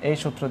 এই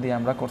সূত্র দিয়ে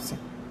আমরা করছি।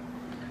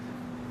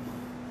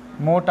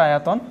 মোট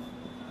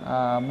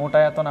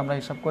আয়তন আমরা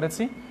হিসাব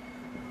করেছি,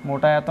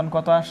 মোট আয়তন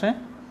কত আসে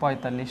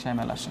 45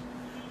 ml আসে।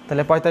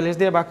 তাহলে 45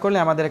 দিয়ে ভাগ করলে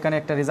আমাদের এখানে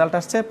একটা রেজাল্ট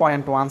আসছে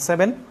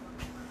 0.17।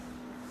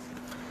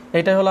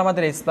 এইটাই হলো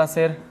আমাদের H+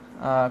 এর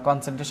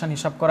কনসেন্ট্রেশন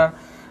হিসাব করার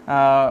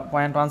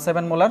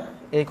 0.17 মোলার।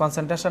 এই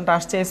কনসেন্ট্রেশনটা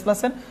আসছে H+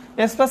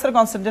 এর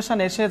কনসেন্ট্রেশন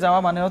এসে যাওয়া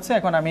মানে হচ্ছে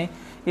এখন আমি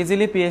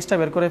ইজিলি পিএইচটা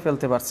বের করে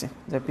ফেলতে পারছি,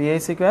 যে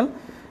পিএইচ ইকুয়াল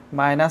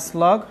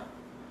 -log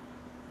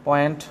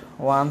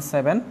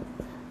 0.17।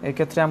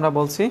 এক্ষেত্রে আমরা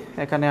বলছি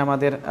এখানে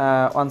আমাদের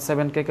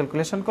 17কে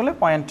ক্যালকুলেশন করলে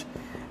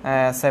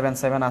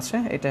 0.77 আসে,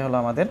 এটাই হলো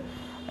আমাদের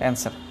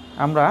অ্যান্সার।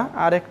 আমরা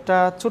আরেকটা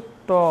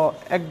ছোট্ট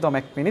একদম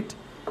 1 মিনিট,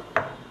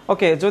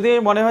 ওকে, যদি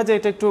মনে হয় যে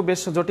এটা একটু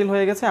বেশ জটিল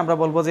হয়ে গেছে, আমরা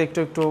বলবো যে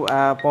একটু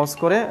পজ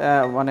করে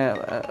মানে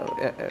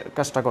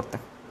কাজটা করতে,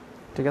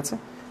 ঠিক আছে,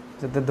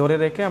 যাতে ধরে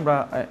রেখে আমরা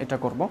এটা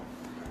করব,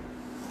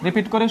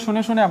 রিপিট করে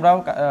শুনে শুনে আমরাও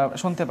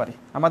শুনতে পারি।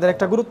 আমাদের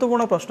একটা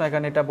গুরুত্বপূর্ণ প্রশ্ন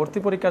এখানে, এটা ভর্তি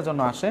পরীক্ষার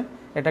জন্য আসে,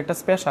 এটা একটা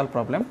স্পেশাল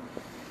প্রবলেম।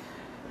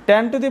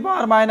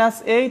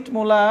 10⁻⁸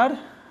 মোলার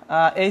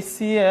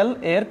HCl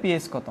এর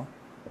পিএইচ কত?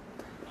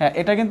 হ্যাঁ,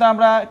 এটা কিন্তু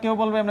আমরা কেউ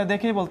বলবে আপনি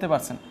দেখেই বলতে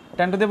পারছেন,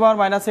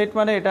 10⁻⁸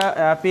 মানে এটা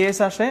পিএইচ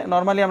আসে,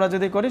 নর্মালি আমরা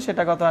যদি করি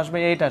সেটা কত আসবে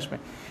 8 আসবে,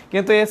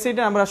 কিন্তু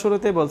অ্যাসিডে আমরা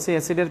শুরুতেই বলছি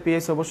অ্যাসিডের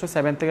পিএইচ অবশ্যই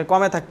 7 থেকে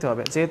কমে থাকতে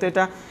হবে, যেহেতু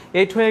এটা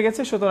 8 হয়ে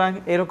গেছে, সুতরাং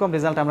এরকম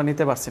রেজাল্ট আমরা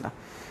নিতে পারছি না।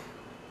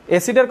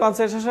 অ্যাসিডের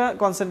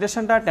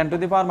কনসেন্ট্রেশনটা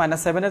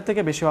 10⁻⁷ এর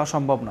থেকে বেশি হওয়া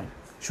সম্ভব নয়,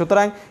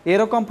 সুতরাং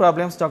এরকম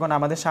প্রবলেমস যখন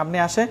আমাদের সামনে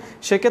আসে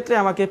সেক্ষেত্রে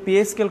আমাকে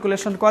পিএইচ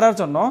ক্যালকুলেশন করার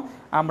জন্য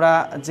আমরা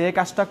যে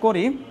কাজটা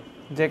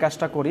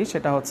করি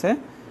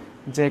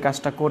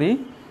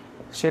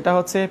সেটা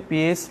হচ্ছে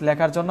পিএইচ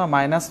লেখার জন্য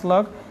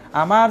 -log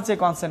আমার যে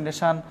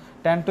কনসেন্ট্রেশন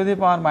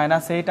 10⁻⁸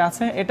 আছে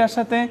এটার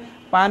সাথে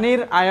পানির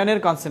আয়নের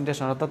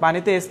কনসেন্ট্রেশন, অর্থাৎ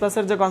পানিতে H+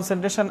 এর যে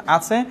কনসেন্ট্রেশন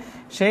আছে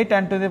সেই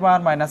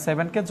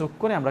 10⁻⁷ কে যোগ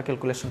করে আমরা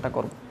ক্যালকুলেশনটা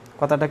করব।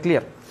 কথাটা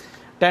ক্লিয়ার?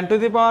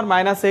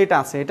 10⁻⁸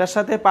 আছে, এটার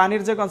সাথে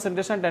পানির যে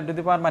কনসেন্ট্রেশন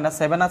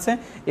 10⁻⁷ আছে,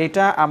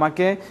 এটা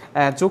আমাকে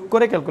যোগ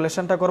করে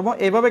ক্যালকুলেশনটা করব।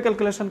 এইভাবে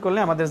ক্যালকুলেশন করলে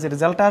আমাদের যে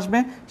রেজাল্টটা আসবে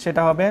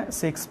সেটা হবে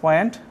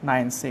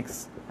 6.96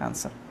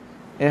 অ্যান্সার।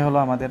 এ হলো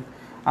আমাদের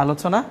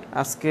আলোচনা।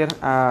 আজকের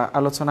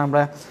আলোচনা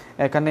আমরা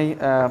এখানেই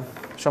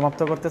সমাপ্ত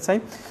করতে চাই।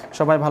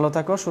 সবাই ভালো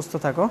থাকো, সুস্থ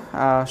থাকো,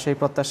 সেই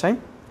প্রত্যাশায়।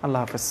 আল্লাহ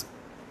হাফেজ।